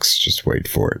 folks. Just wait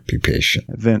for it. Be patient.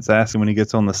 Vince asks him when he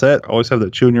gets on the set, always have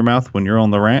that chew in your mouth when you're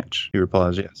on the ranch? He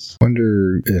replies, yes.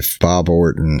 Wonder if Bob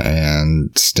Orton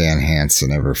and Stan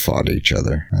Hansen ever fought each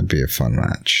other. That'd be a fun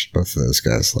match. Both of those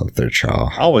guys love their chaw.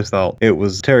 I always thought it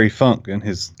was Terry Funk and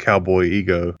his cowboy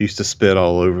ego used to spit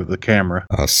all over the camera.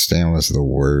 Oh, Stan was the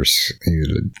worst. He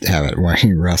would have it when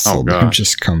he wrestled. It would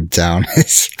just come down in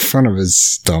front of his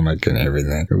stomach and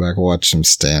everything. Go back and watch some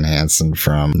Stan Hansen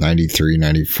from 93,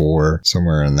 94,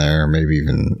 somewhere in there, maybe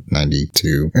even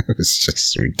 92. It was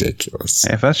just ridiculous.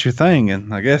 If that's your thing,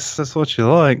 and I guess that's what you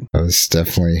like. That was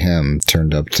definitely him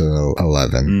turned up to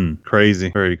 11.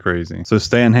 Crazy. Very crazy. So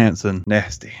Stan Hansen,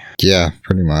 nasty. Yeah,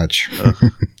 pretty much.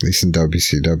 At least in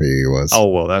WCW he was. Oh,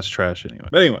 well, that's trash anyway.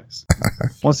 But anyways,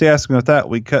 once he asked me about that,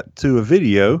 we cut to a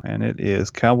video, and it is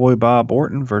Cowboy Bob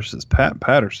Orton versus Pat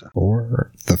Patterson.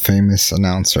 Or the famous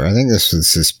announcer. I think this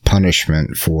was his punishment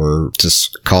for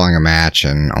just calling a match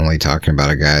and only talking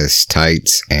about a guy's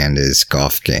tights and his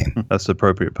golf game. That's the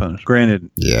appropriate punishment.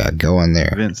 Granted, yeah, go in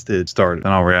there. Vince did start it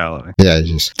in all reality. Yeah,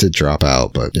 he just did drop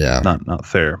out, but yeah. Not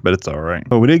fair, but it's all right.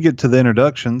 But we did get to the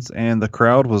introductions, and the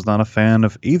crowd was not a fan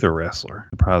of either wrestler,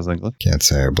 surprisingly. Can't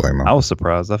say I blame him. I was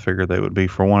surprised. I figured they would be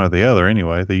for one or the other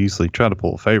anyway. They usually try to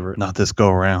pull a favorite. Not this go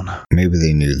around. Maybe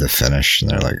they knew the finish,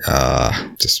 and they're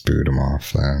like, just booed him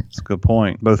off. That's a good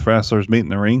point. Both wrestlers meet in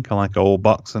the ring, kind of like old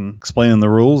boxing, explaining the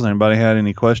rules. Anybody had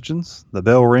any questions? The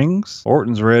bell rings.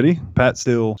 Orton's ready. Pat's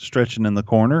still stretching in the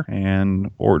corner,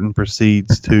 and Orton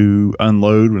proceeds to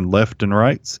unload with left and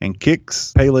rights and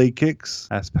kicks, Pele kicks,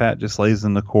 as Pat just lays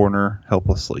in the corner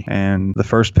helplessly. And the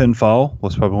first pinfall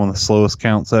was probably one of the slowest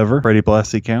counts ever. Freddie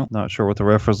Blassie count. Not sure what the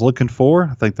ref was looking for.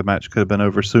 I think the match could have been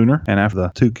over sooner. And after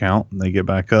the 2 count, and they get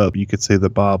back up, you could see that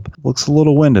Bob looks a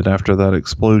little winded after that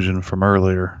explosion from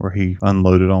earlier where he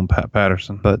unloaded on Pat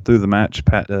Patterson. But through the match,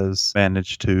 Pat does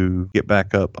manage to get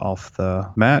back up off the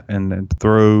mat and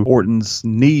throw Orton's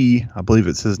knee, I believe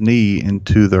it's his knee,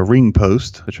 into the ring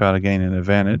post to try to gain an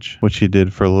advantage, which he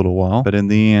did for a little while. But in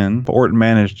the end, Orton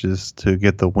manages to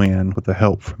get the win with the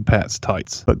help from Pat's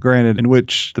tights. But granted, in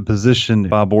which the position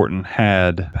Bob Orton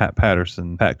had Pat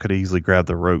Patterson, Pat could easily grab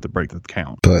the rope to break the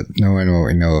count. But knowing what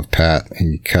we know of Pat,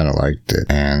 he kind of liked it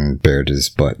and bared his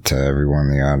butt to everyone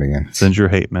in the audience. Send your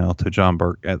hate mail to John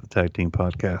Burke at the Tag Team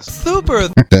Podcast. Super!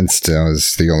 Vince still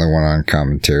is the only one on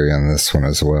commentary on this one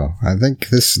as well. I think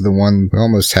this is the one we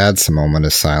almost had some moment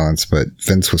of silence, but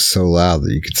Vince was so loud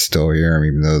that you could still hear him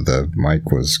even though the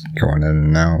mic was going in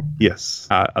and out. Yes,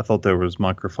 I thought there was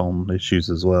microphone issues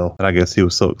as well, but I guess he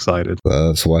was so excited.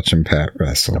 Loves watching Pat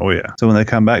wrestle. Oh yeah. So when they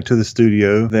come back to the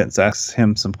studio, Vince asks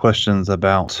him some questions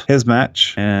about his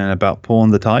match and about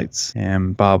pulling the tights,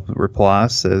 and Bob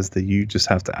replies, says that you just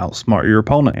have to outsmart your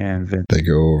opponent. And Vince, they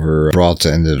go over Brawl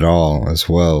to End It All as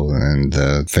well, and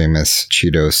the famous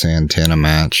Cheeto Santana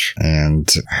match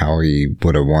and how he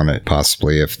would have won it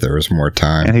possibly if there was more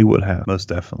time. And he would have, most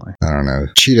definitely. I don't know.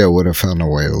 Cheeto would have found a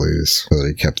way to lose, but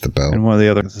he kept the belt. And one of the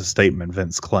other is a statement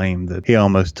Vince claimed that he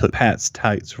almost took Pat's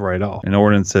tights right off. And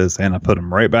Orton says, and I put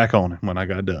them right back on him when I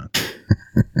got done.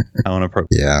 I want to approach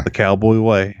Yeah. the cowboy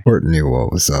way. Orton knew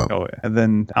what was up. Oh, yeah. And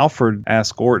then Alfred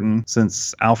asked Orton,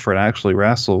 since Alfred actually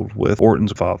wrestled with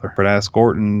Orton's father, Alfred asked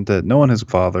Orton that knowing his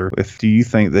father, do you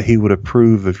think that he would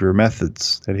approve of your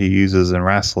methods that he uses in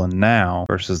wrestling now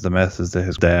versus the methods that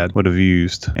his dad would have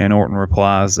used? And Orton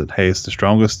replies that, hey, it's the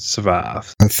strongest to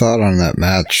survive. I thought on that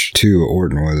match, too,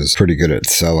 Orton was pretty good at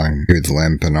selling. He would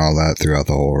limp and all that throughout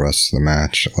the whole rest of the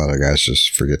match. A lot of guys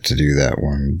just forget to do that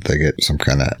when they get some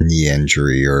kind of knee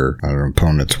injury or an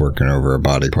opponent's working over a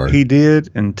body part. He did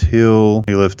until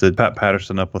he lifted Pat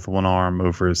Patterson up with one arm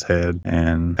over his head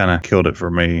and kind of killed it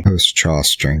for me. It was chaw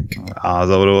strength. Is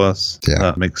that what it was? Yeah.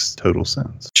 That makes total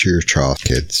sense. Cheer chaw,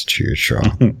 kids. Cheer chaw.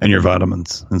 And your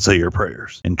vitamins, and say your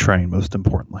prayers, and train most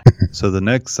importantly. So the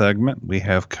next segment, we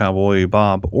have Cowboy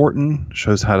Bob Orton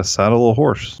shows how to saddle a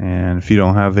horse. And if you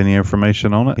don't have any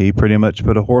information on it, he pretty much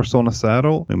put a horse on a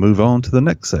saddle. We move on to the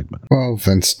next segment. Well,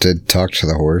 Vince did talk to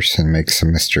the horse and make some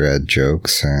Mr. Ed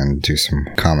jokes and do some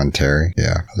commentary.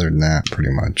 Yeah, other than that,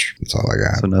 pretty much that's all I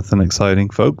got. So nothing exciting,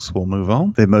 folks. We'll move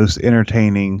on. The most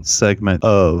entertaining segment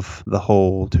of the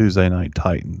whole Tuesday Night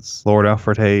Titans. Lord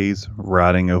Alfred Hayes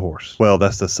riding a horse. Well,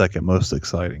 that's the second most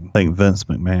exciting. I think Vince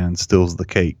McMahon steals the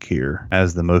cake here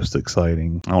as the most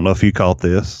exciting. I don't know if you caught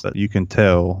this, but you can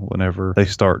tell whenever they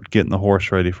start getting the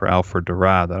horse ready for Alfred to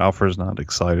ride that Alfred's not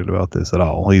excited about this at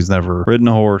all. He's never ridden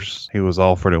a horse. He was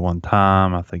offered at one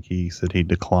time. I think he said he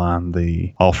declined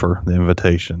the offer, the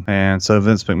invitation. And so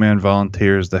Vince McMahon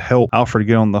volunteers to help Alfred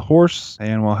get on the horse.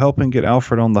 And while helping get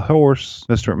Alfred on the horse,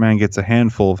 Mr. McMahon gets a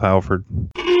handful of Alfred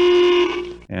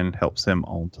and helps him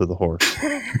onto the horse.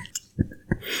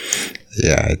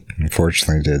 Yeah, I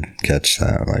unfortunately did catch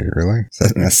that. Like, really? Is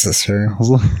that necessary? I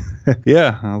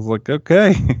was like,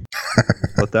 okay.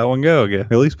 Let that one go again.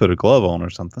 At least put a glove on or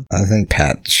something. I think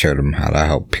Pat showed him how to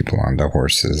help people onto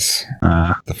horses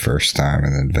the first time,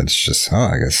 and then Vince just,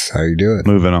 I guess how you do it.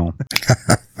 Moving on.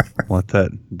 Let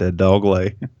that dead dog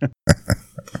lay.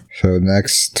 So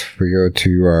next we go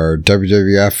to our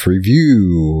WWF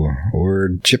review, or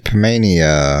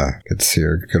Chipmania. Good to see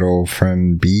our good old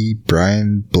friend B.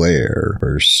 Brian Blair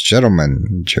versus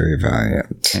Gentleman Jerry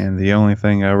Valiant. And the only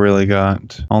thing I really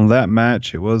got on that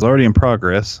match, it was already in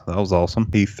progress. That was awesome.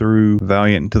 He threw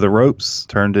Valiant into the ropes,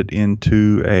 turned it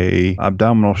into a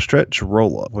abdominal stretch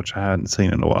roll-up, which I hadn't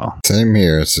seen in a while. Same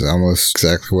here. It's almost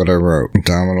exactly what I wrote.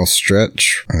 Abdominal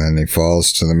stretch, and then he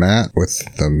falls to the mat with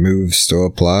the move still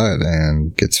applied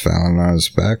and gets Fallon on his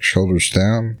back, shoulders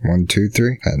down. 1, 2,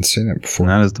 3. Hadn't seen it before.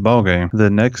 And that is the ball game. The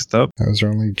next up, that was our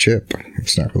only Chip.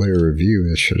 It's not really a review.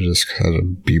 It should have just had a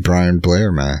B. Brian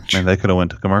Blair match. And they could have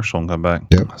went to commercial and come back.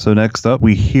 Yep. So next up,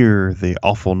 we hear the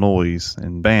awful noise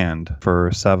and band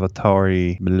for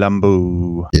Salvatore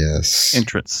Bilambo. Yes.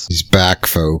 Entrance. He's back,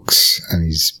 folks, and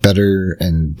he's better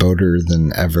and bolder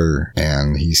than ever,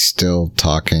 and he's still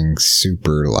talking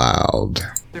super loud.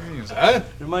 Huh?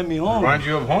 Remind me home. Remind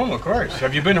you of home, of course.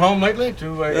 Have you been home lately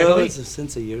to Italy?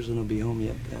 Since a year, so I'll be home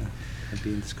yet. I've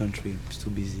been in this country. I'm too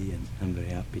busy, and I'm very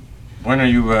happy. When are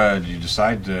you, do you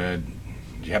decide, do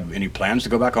you have any plans to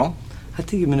go back home? I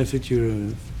think in the future,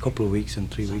 a couple of weeks and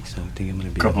 3 weeks, I think I'm going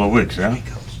to be... Couple of weeks, yeah?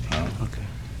 Okay.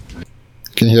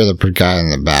 You can hear the guy in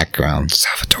the background,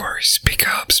 Salvatore, speak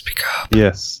up, speak up.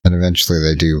 Yes. And eventually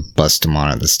they do bust him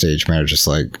on it. The stage manager's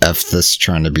like, F this,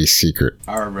 trying to be secret.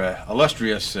 Our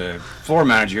illustrious floor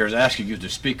manager is asking you to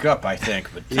speak up, I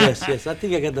think. But Yes. I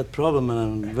think I got that problem,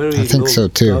 and I'm very I think low so,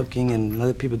 too. talking, and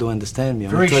other people don't understand me.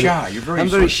 Very shy. You're very I'm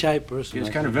very shy person.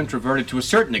 He's kind of introverted to a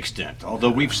certain extent,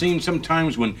 although we've seen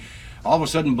sometimes when all of a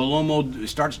sudden Bilomo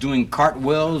starts doing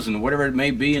cartwheels and whatever it may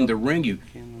be in the ring, you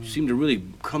seem to really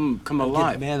come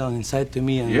alive. Get mad on inside to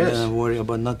me, and Yes. worry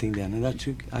about nothing then. And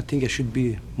I think I should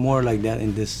be more like that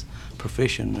in this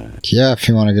profession. Yeah, if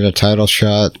you want to get a title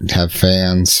shot, have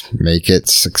fans, make it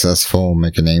successful,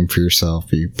 make a name for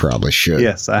yourself, you probably should.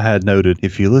 Yes, I had noted.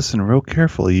 If you listen real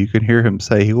carefully, you can hear him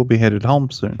say he will be headed home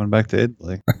soon, going back to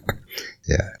Italy.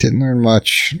 Yeah, didn't learn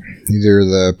much. Either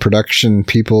the production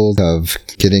people of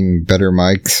getting better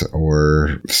mics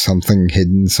or something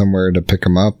hidden somewhere to pick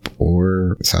them up,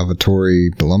 or Salvatore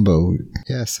Bilambo.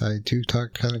 Yes, I do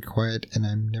talk kind of quiet, and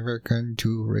I'm never going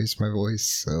to raise my voice,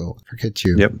 so forget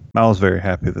you. Yep. I was very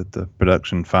happy that the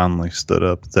production finally stood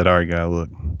up and said, all right, guy, look,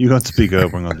 you got to speak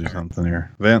up. We're going to do something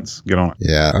here. Vince, get on it.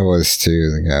 Yeah, I was too.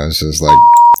 The guy was just like,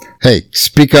 hey,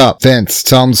 speak up, Vince.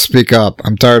 Tell him to speak up.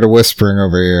 I'm tired of whispering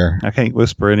over here. I can't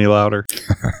whisper any louder.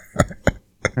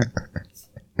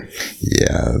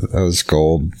 Yeah, that was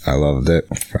gold. I loved it.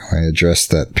 I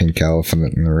addressed that pink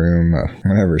elephant in the room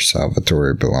whenever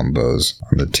Salvatore Palumbo's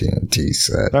on the TNT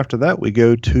set. After that, we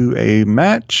go to a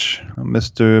match.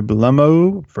 Mr.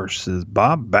 Palumbo versus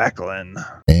Bob Backlund.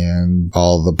 And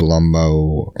all the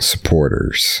Palumbo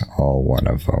supporters, all one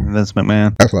of them. Vince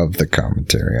McMahon. I love the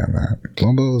commentary on that.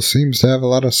 Palumbo seems to have a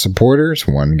lot of supporters.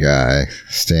 One guy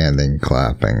standing,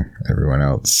 clapping. Everyone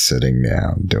else sitting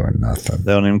down, doing nothing.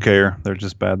 They don't even care. They're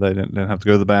just bad. They didn't have to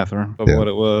go to the bathroom of what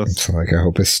it was. It's like, I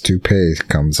hope his toupee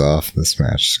comes off. This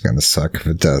match is going to suck if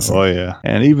it doesn't. Oh, yeah.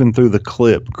 And even through the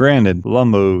clip, granted,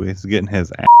 Palumbo is getting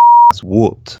his ass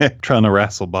whooped trying to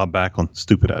wrestle Bob Backlund.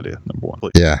 Stupid idea, number one.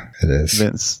 Please. Yeah, it is.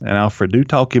 Vince and Alfred do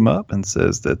talk him up and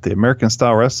says that the American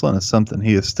style wrestling is something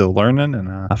he is still learning, and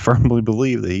I firmly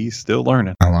believe that he's still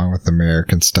learning. Along with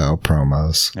American style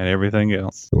promos. And everything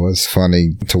else. It was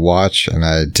funny to watch, and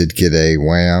I did get a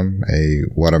wham, a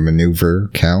what a maneuver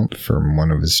count from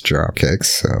one of his drop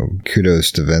kicks, so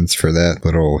kudos to Vince for that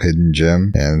little hidden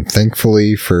gem. And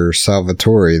thankfully for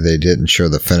Salvatore, they didn't show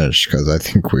the finish, because I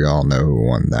think we all know who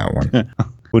won that one.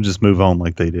 We'll just move on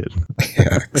like they did.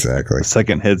 Yeah, exactly. The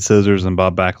second head scissors and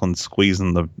Bob Backlund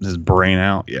squeezing his brain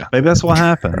out. Yeah. Maybe that's what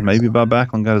happened. Maybe Bob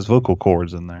Backlund got his vocal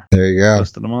cords in there. There you go.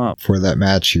 Busted them up. For that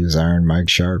match, he was Iron Mike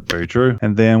Sharp. Very true.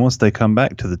 And then once they come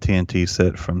back to the TNT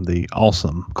set from the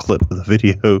awesome clip of the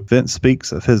video, Vince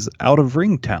speaks of his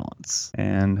out-of-ring talents.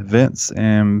 And Vince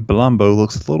and Palumbo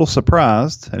looks a little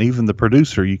surprised. And even the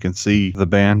producer, you can see the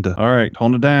band, all right,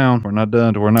 tone it down. We're not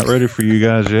done. We're not ready for you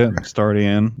guys yet. Start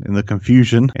in the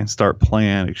confusion and start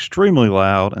playing extremely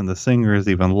loud, and the singer is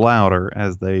even louder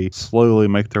as they slowly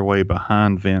make their way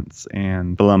behind Vince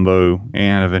and Palumbo,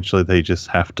 and eventually they just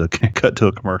have to cut to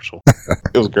a commercial.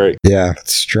 It was great. Yeah,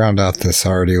 let's drown out this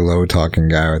already low talking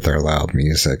guy with our loud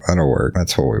music. That'll work.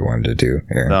 That's what we wanted to do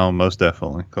here. No, most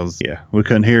definitely, because we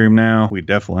couldn't hear him now. We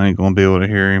definitely ain't going to be able to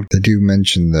hear him. They do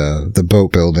mention the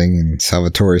boat building, and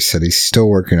Salvatore said he's still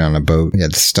working on a boat. He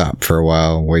had to stop for a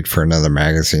while, wait for another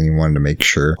magazine. He wanted to make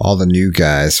sure all the new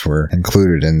guys were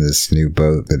included in this new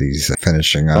boat that he's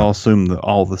finishing up. I'll assume that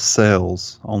all the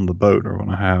sails on the boat are going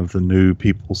to have the new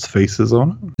people's faces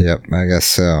on it. Yep, I guess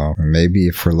so. Maybe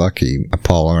if we're lucky, a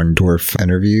Paul Orndorff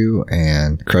interview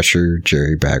and Crusher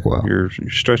Jerry Bagwell. You're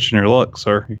stretching your luck,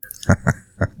 sir.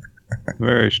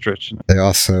 Very stretching it. They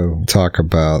also talk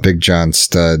about Big John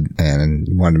Studd and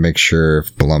wanted to make sure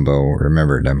if Palumbo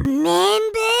remembered him.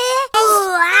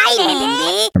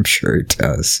 I'm sure he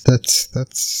does. That's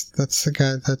the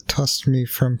guy that tossed me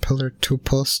from pillar to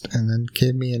post and then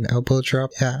gave me an elbow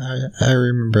drop. Yeah, I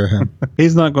remember him.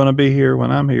 He's not going to be here when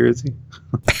I'm here, is he?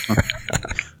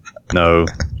 No,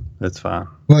 that's fine.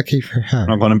 Lucky for him. I'm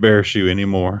not going to embarrass you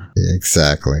anymore. Yeah,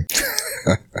 exactly.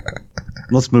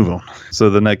 Let's move on. So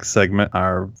the next segment,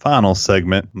 our final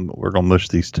segment, we're going to mush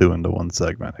these two into one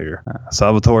segment here.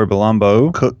 Salvatore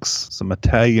Palumbo cooks some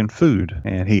Italian food,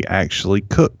 and he actually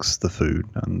cooks the food.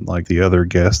 Unlike the other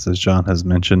guests, as John has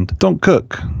mentioned, don't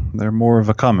cook. They're more of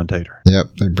a commentator. Yep,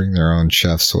 they bring their own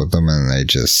chefs with them, and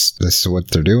this is what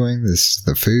they're doing. This is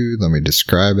the food. Let me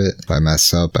describe it. If I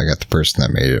mess up, I got the person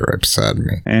that made it right beside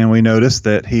me. And we noticed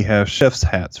that he has chef's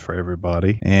hats for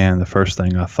everybody. And the first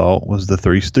thing I thought was the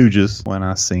Three Stooges when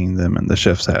I seen them in the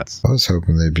chef's hats. I was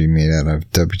hoping they'd be made out of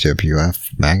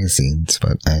WWF magazines,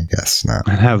 but I guess not.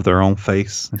 And have their own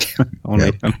face on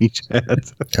each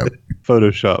hat. Yep.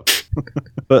 Photoshop.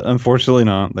 But unfortunately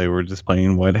not. They were just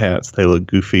plain white hats. They look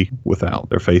goofy without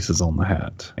their faces on the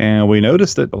hat. And we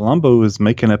noticed that Palumbo is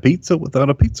making a pizza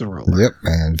without a pizza roller. Yep,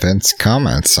 and Vince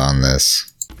comments on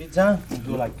this. Pizza? You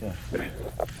do like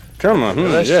Come on.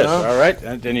 Yes, all right.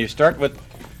 And then you start,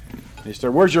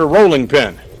 where's your rolling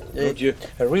pin?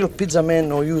 A real pizza man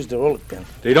don't use the rolling pin.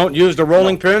 They don't use the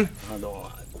rolling pin? No,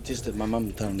 just that my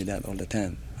mom told me that all the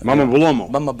time. Mama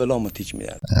Palumbo. Mama Palumbo teach me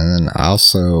that. And then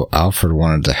also, Alfred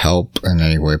wanted to help in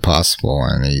any way possible,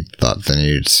 and he thought they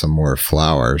needed some more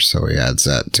flour, so he adds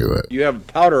that to it. You have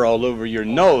powder all over your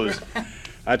nose.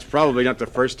 That's probably not the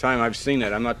first time I've seen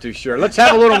it. I'm not too sure. Let's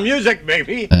have a little music,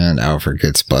 baby. And Alfred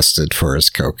gets busted for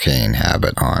his cocaine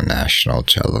habit on national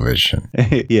television.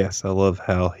 Yes, I love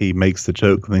how he makes the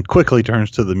joke and then quickly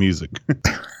turns to the music.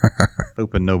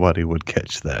 Hoping nobody would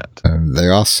catch that. And they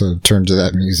also turned to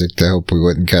that music to hope we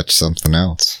wouldn't catch something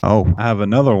else. Oh, I have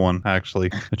another one, actually,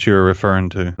 that you're referring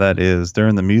to. That is,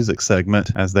 during the music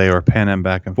segment, as they are panning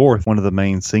back and forth, one of the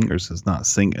main singers is not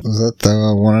singing. Was that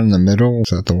the one in the middle? Is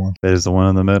that the one? That is the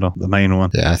one in the middle, the main one.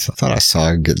 Yeah, I thought I saw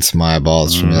him getting some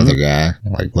eyeballs from the other guy.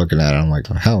 Like, looking at him, like,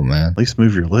 hell, man. At least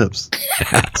move your lips.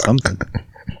 Something.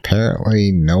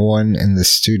 Apparently, no one in the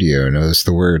studio knows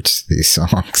the words to these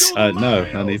songs. No,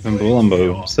 not even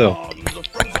Palumbo himself.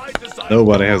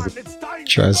 Nobody has the...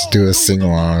 Tries to do a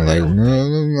sing-along like,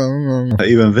 no.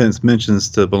 Even Vince mentions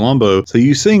to Palumbo, so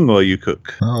you sing while you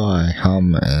cook. Oh, I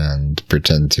hum and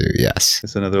pretend to, yes.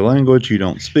 It's another language. You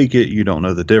don't speak it. You don't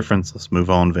know the difference. Let's move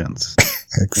on, Vince.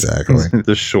 Exactly.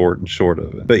 The short and short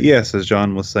of it. But yes, as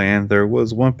John was saying, there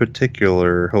was one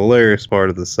particular hilarious part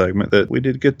of the segment that we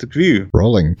did get to view.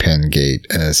 Rolling pin gate,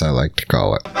 as I like to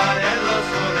call it.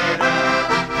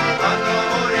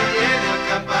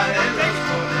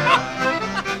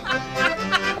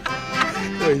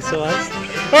 Wait, so us?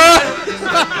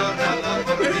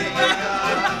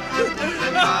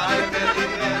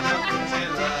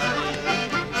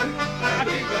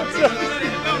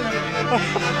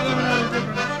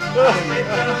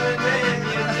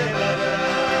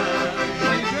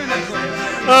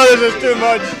 Oh, this is too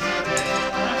much.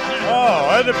 Oh,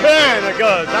 at the pen it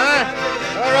goes,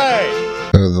 huh? All right.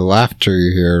 So the laughter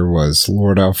you hear was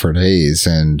Lord Alfred Hayes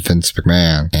and Vince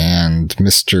McMahon, and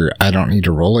Mr. I don't need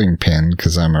a rolling pin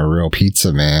because I'm a real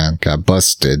pizza man got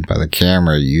busted by the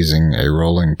camera using a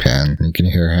rolling pin. You can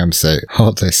hear him say,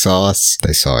 oh, they saw us.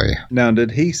 They saw you. Now,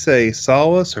 did he say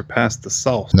saw us or pass the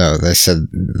sauce? No, they said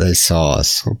they saw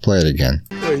us. We'll play it again.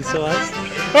 Wait, so us?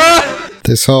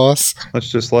 They saw us.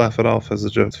 Let's just laugh it off as a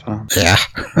joke. It's fine. Yeah.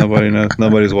 Nobody knows.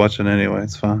 Nobody's watching anyway.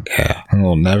 It's fine. Yeah. And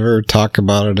we'll never talk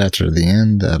about it after the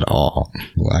end at all.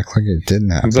 We'll act like it didn't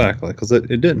happen. Exactly, because it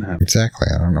didn't happen. Exactly.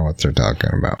 I don't know what they're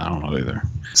talking about. I don't know either.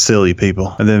 Silly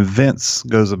people. And then Vince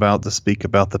goes about to speak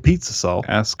about the pizza sauce.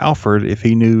 Ask Alfred if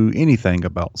he knew anything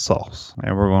about sauce.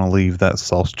 And we're going to leave that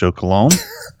sauce joke alone.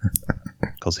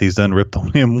 Because he's done ripped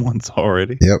on him once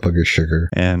already. Yep, like a sugar.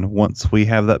 And once we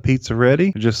have that pizza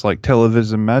ready, just like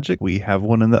television magic, we have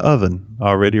one in the oven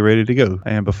already ready to go.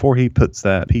 And before he puts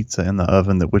that pizza in the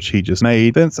oven that which he just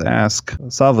made, Vince asks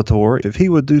Salvatore if he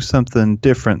would do something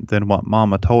different than what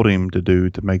Mama told him to do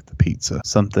to make the pizza.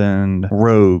 Something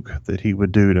rogue that he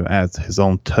would do to add his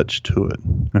own touch to it.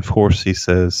 And of course, he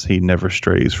says he never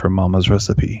strays from Mama's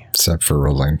recipe. Except for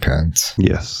rolling pins.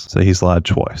 Yes. So he's lied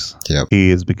twice. Yep.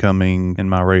 He is becoming, in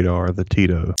my radar, the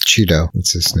Tito. Cheeto.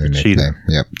 That's his new nickname.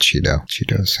 Yep, Cheeto.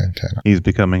 Cheeto Santana. He's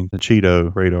becoming the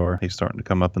Cheeto radar. He's starting to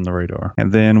come up in the radar.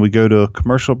 And then we go to a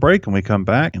commercial break and we come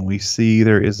back and we see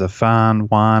there is a fine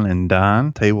wine and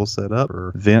dine table set up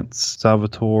for Vince,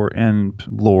 Salvatore, and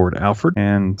Lord Alfred.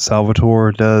 And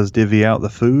Salvatore does divvy out the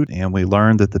food and we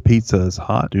learn that the pizza is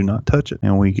hot. Do not touch it.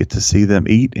 And we get to see them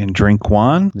eat and drink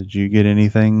wine. Did you get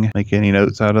anything, make any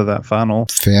notes out of that final?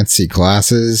 Fancy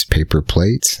glasses, paper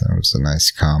plates. That was a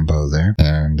nice combo there.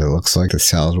 And it looks like the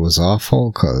salad was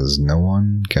awful because no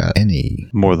one got any.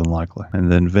 More than likely.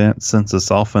 And then Vince sends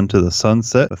us off into the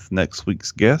sunset with next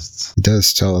week's guests. He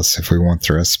does tell us if we want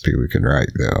the recipe we can write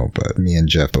though, but me and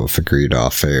Jeff both agreed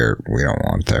off air we don't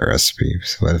want that recipe.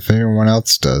 But if anyone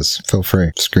else does, feel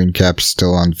free. Screen cap's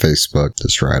still on Facebook.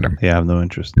 Just write them. Yeah, I have no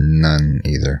interest. None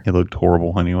either. It looked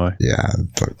horrible anyway. Yeah,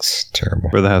 it looks terrible.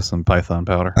 Rather have some Python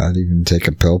powder. I'd even take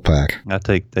a pill pack. I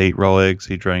take the 8 raw eggs.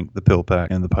 He drank the pill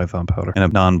pack and the Python powder and a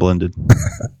non-blended.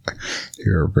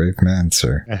 You're a brave man,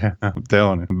 sir. I'm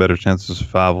telling you, a better chance of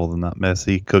survival than that mess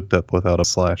he cooked up without a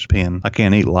slash pen. I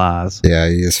can't eat lies. Yeah,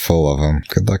 he is full of them.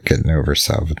 Good luck getting over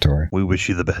Salvatore. We wish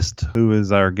you the best. Who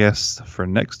is our guest for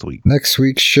next week? Next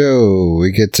week's show,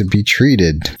 we get to be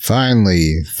treated.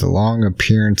 Finally, the long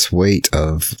appearance wait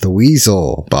of the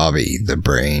Weasel, Bobby the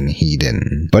Brain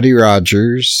Heenan, Buddy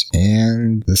Rogers,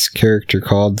 and this character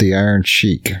called the Iron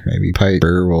Sheik. Maybe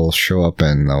Piper will show up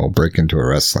and they'll break into a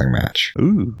wrestling match.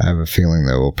 Ooh. I have a feeling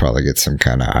that we'll probably get some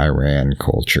kind of Iran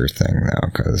culture thing though,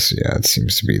 because yeah, it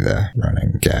seems to be the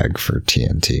running gag for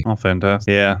TNT. Oh,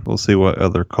 fantastic. Yeah, we'll see what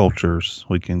other cultures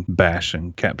we can bash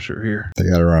and capture here. They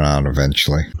gotta run out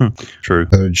eventually. True.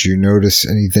 So did you notice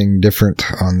anything different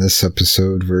on this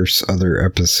episode versus other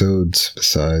episodes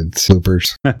besides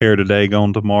bloopers? Here today,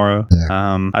 gone tomorrow.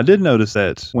 Yeah. I did notice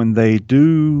that when they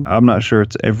do, I'm not sure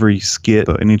it's every skit,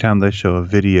 but anytime they show a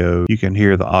video, you can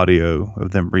hear the audio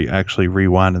of them actually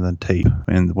rewinding the tape.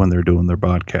 And when they're doing their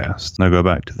podcast, they'll go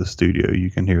back to the studio,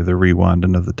 you can hear the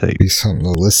rewinding of the tape. Be something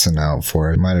to listen out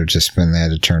for. It might have just been they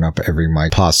had to turn up every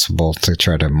mic possible to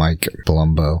try to mic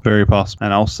Palumbo. Very possible.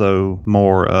 And also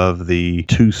more of the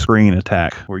 2-screen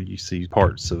attack where you see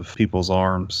parts of people's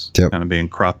arms kind of being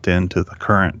cropped into the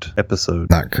current episode.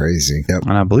 Not crazy. Yep.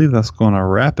 And I believe that's going to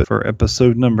wrap it for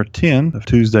episode number 10 of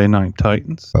Tuesday Night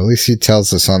Titans. Well, at least he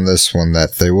tells us on this one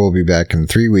that they will be back in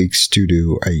 3 weeks to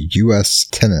do a U.S.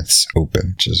 Tennis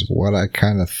Open, which is what I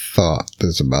kind of thought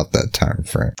is about that time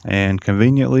frame. And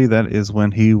conveniently, that is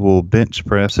when he will bench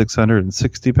press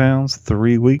 660 pounds,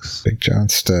 3 weeks. Big John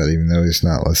Studd, even though he's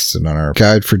not listed on our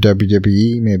guide for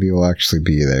WWE, maybe he'll actually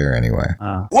be there anyway.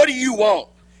 What do you want?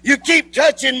 You keep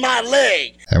touching my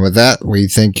leg. And with that, we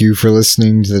thank you for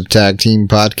listening to the Tag Team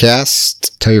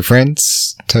Podcast. Tell your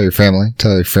friends, tell your family,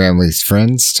 tell your family's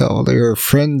friends, tell all your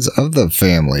friends of the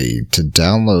family to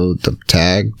download the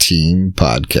Tag Team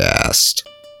Podcast.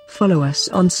 Follow us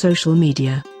on social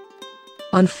media.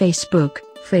 On Facebook,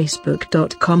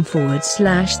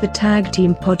 facebook.com/The Tag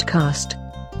Team Podcast.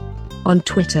 On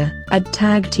Twitter,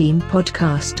 @Tag Team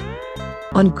Podcast.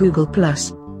 On Google+,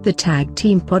 The Tag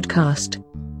Team Podcast.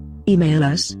 Email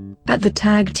us at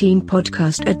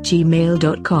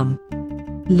thetagteampodcast@gmail.com.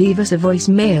 Leave us a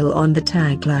voicemail on the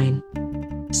tagline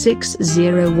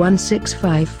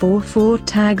 6016544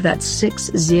 tag, that's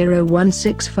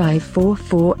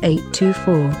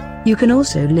 60165444824. You can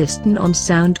also listen on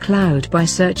SoundCloud by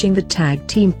searching the Tag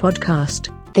Team Podcast.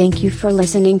 Thank you for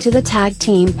listening to the Tag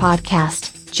Team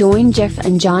Podcast. Join Jeff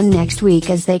and John next week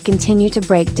as they continue to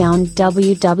break down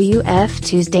WWF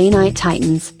Tuesday Night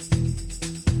Titans.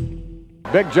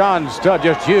 Big John's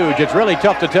just huge. It's really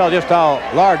tough to tell just how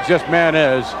large this man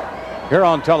is here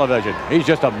on television. He's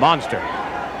just a monster.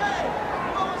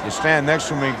 You stand next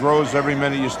to him, he grows every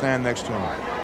minute you stand next to him.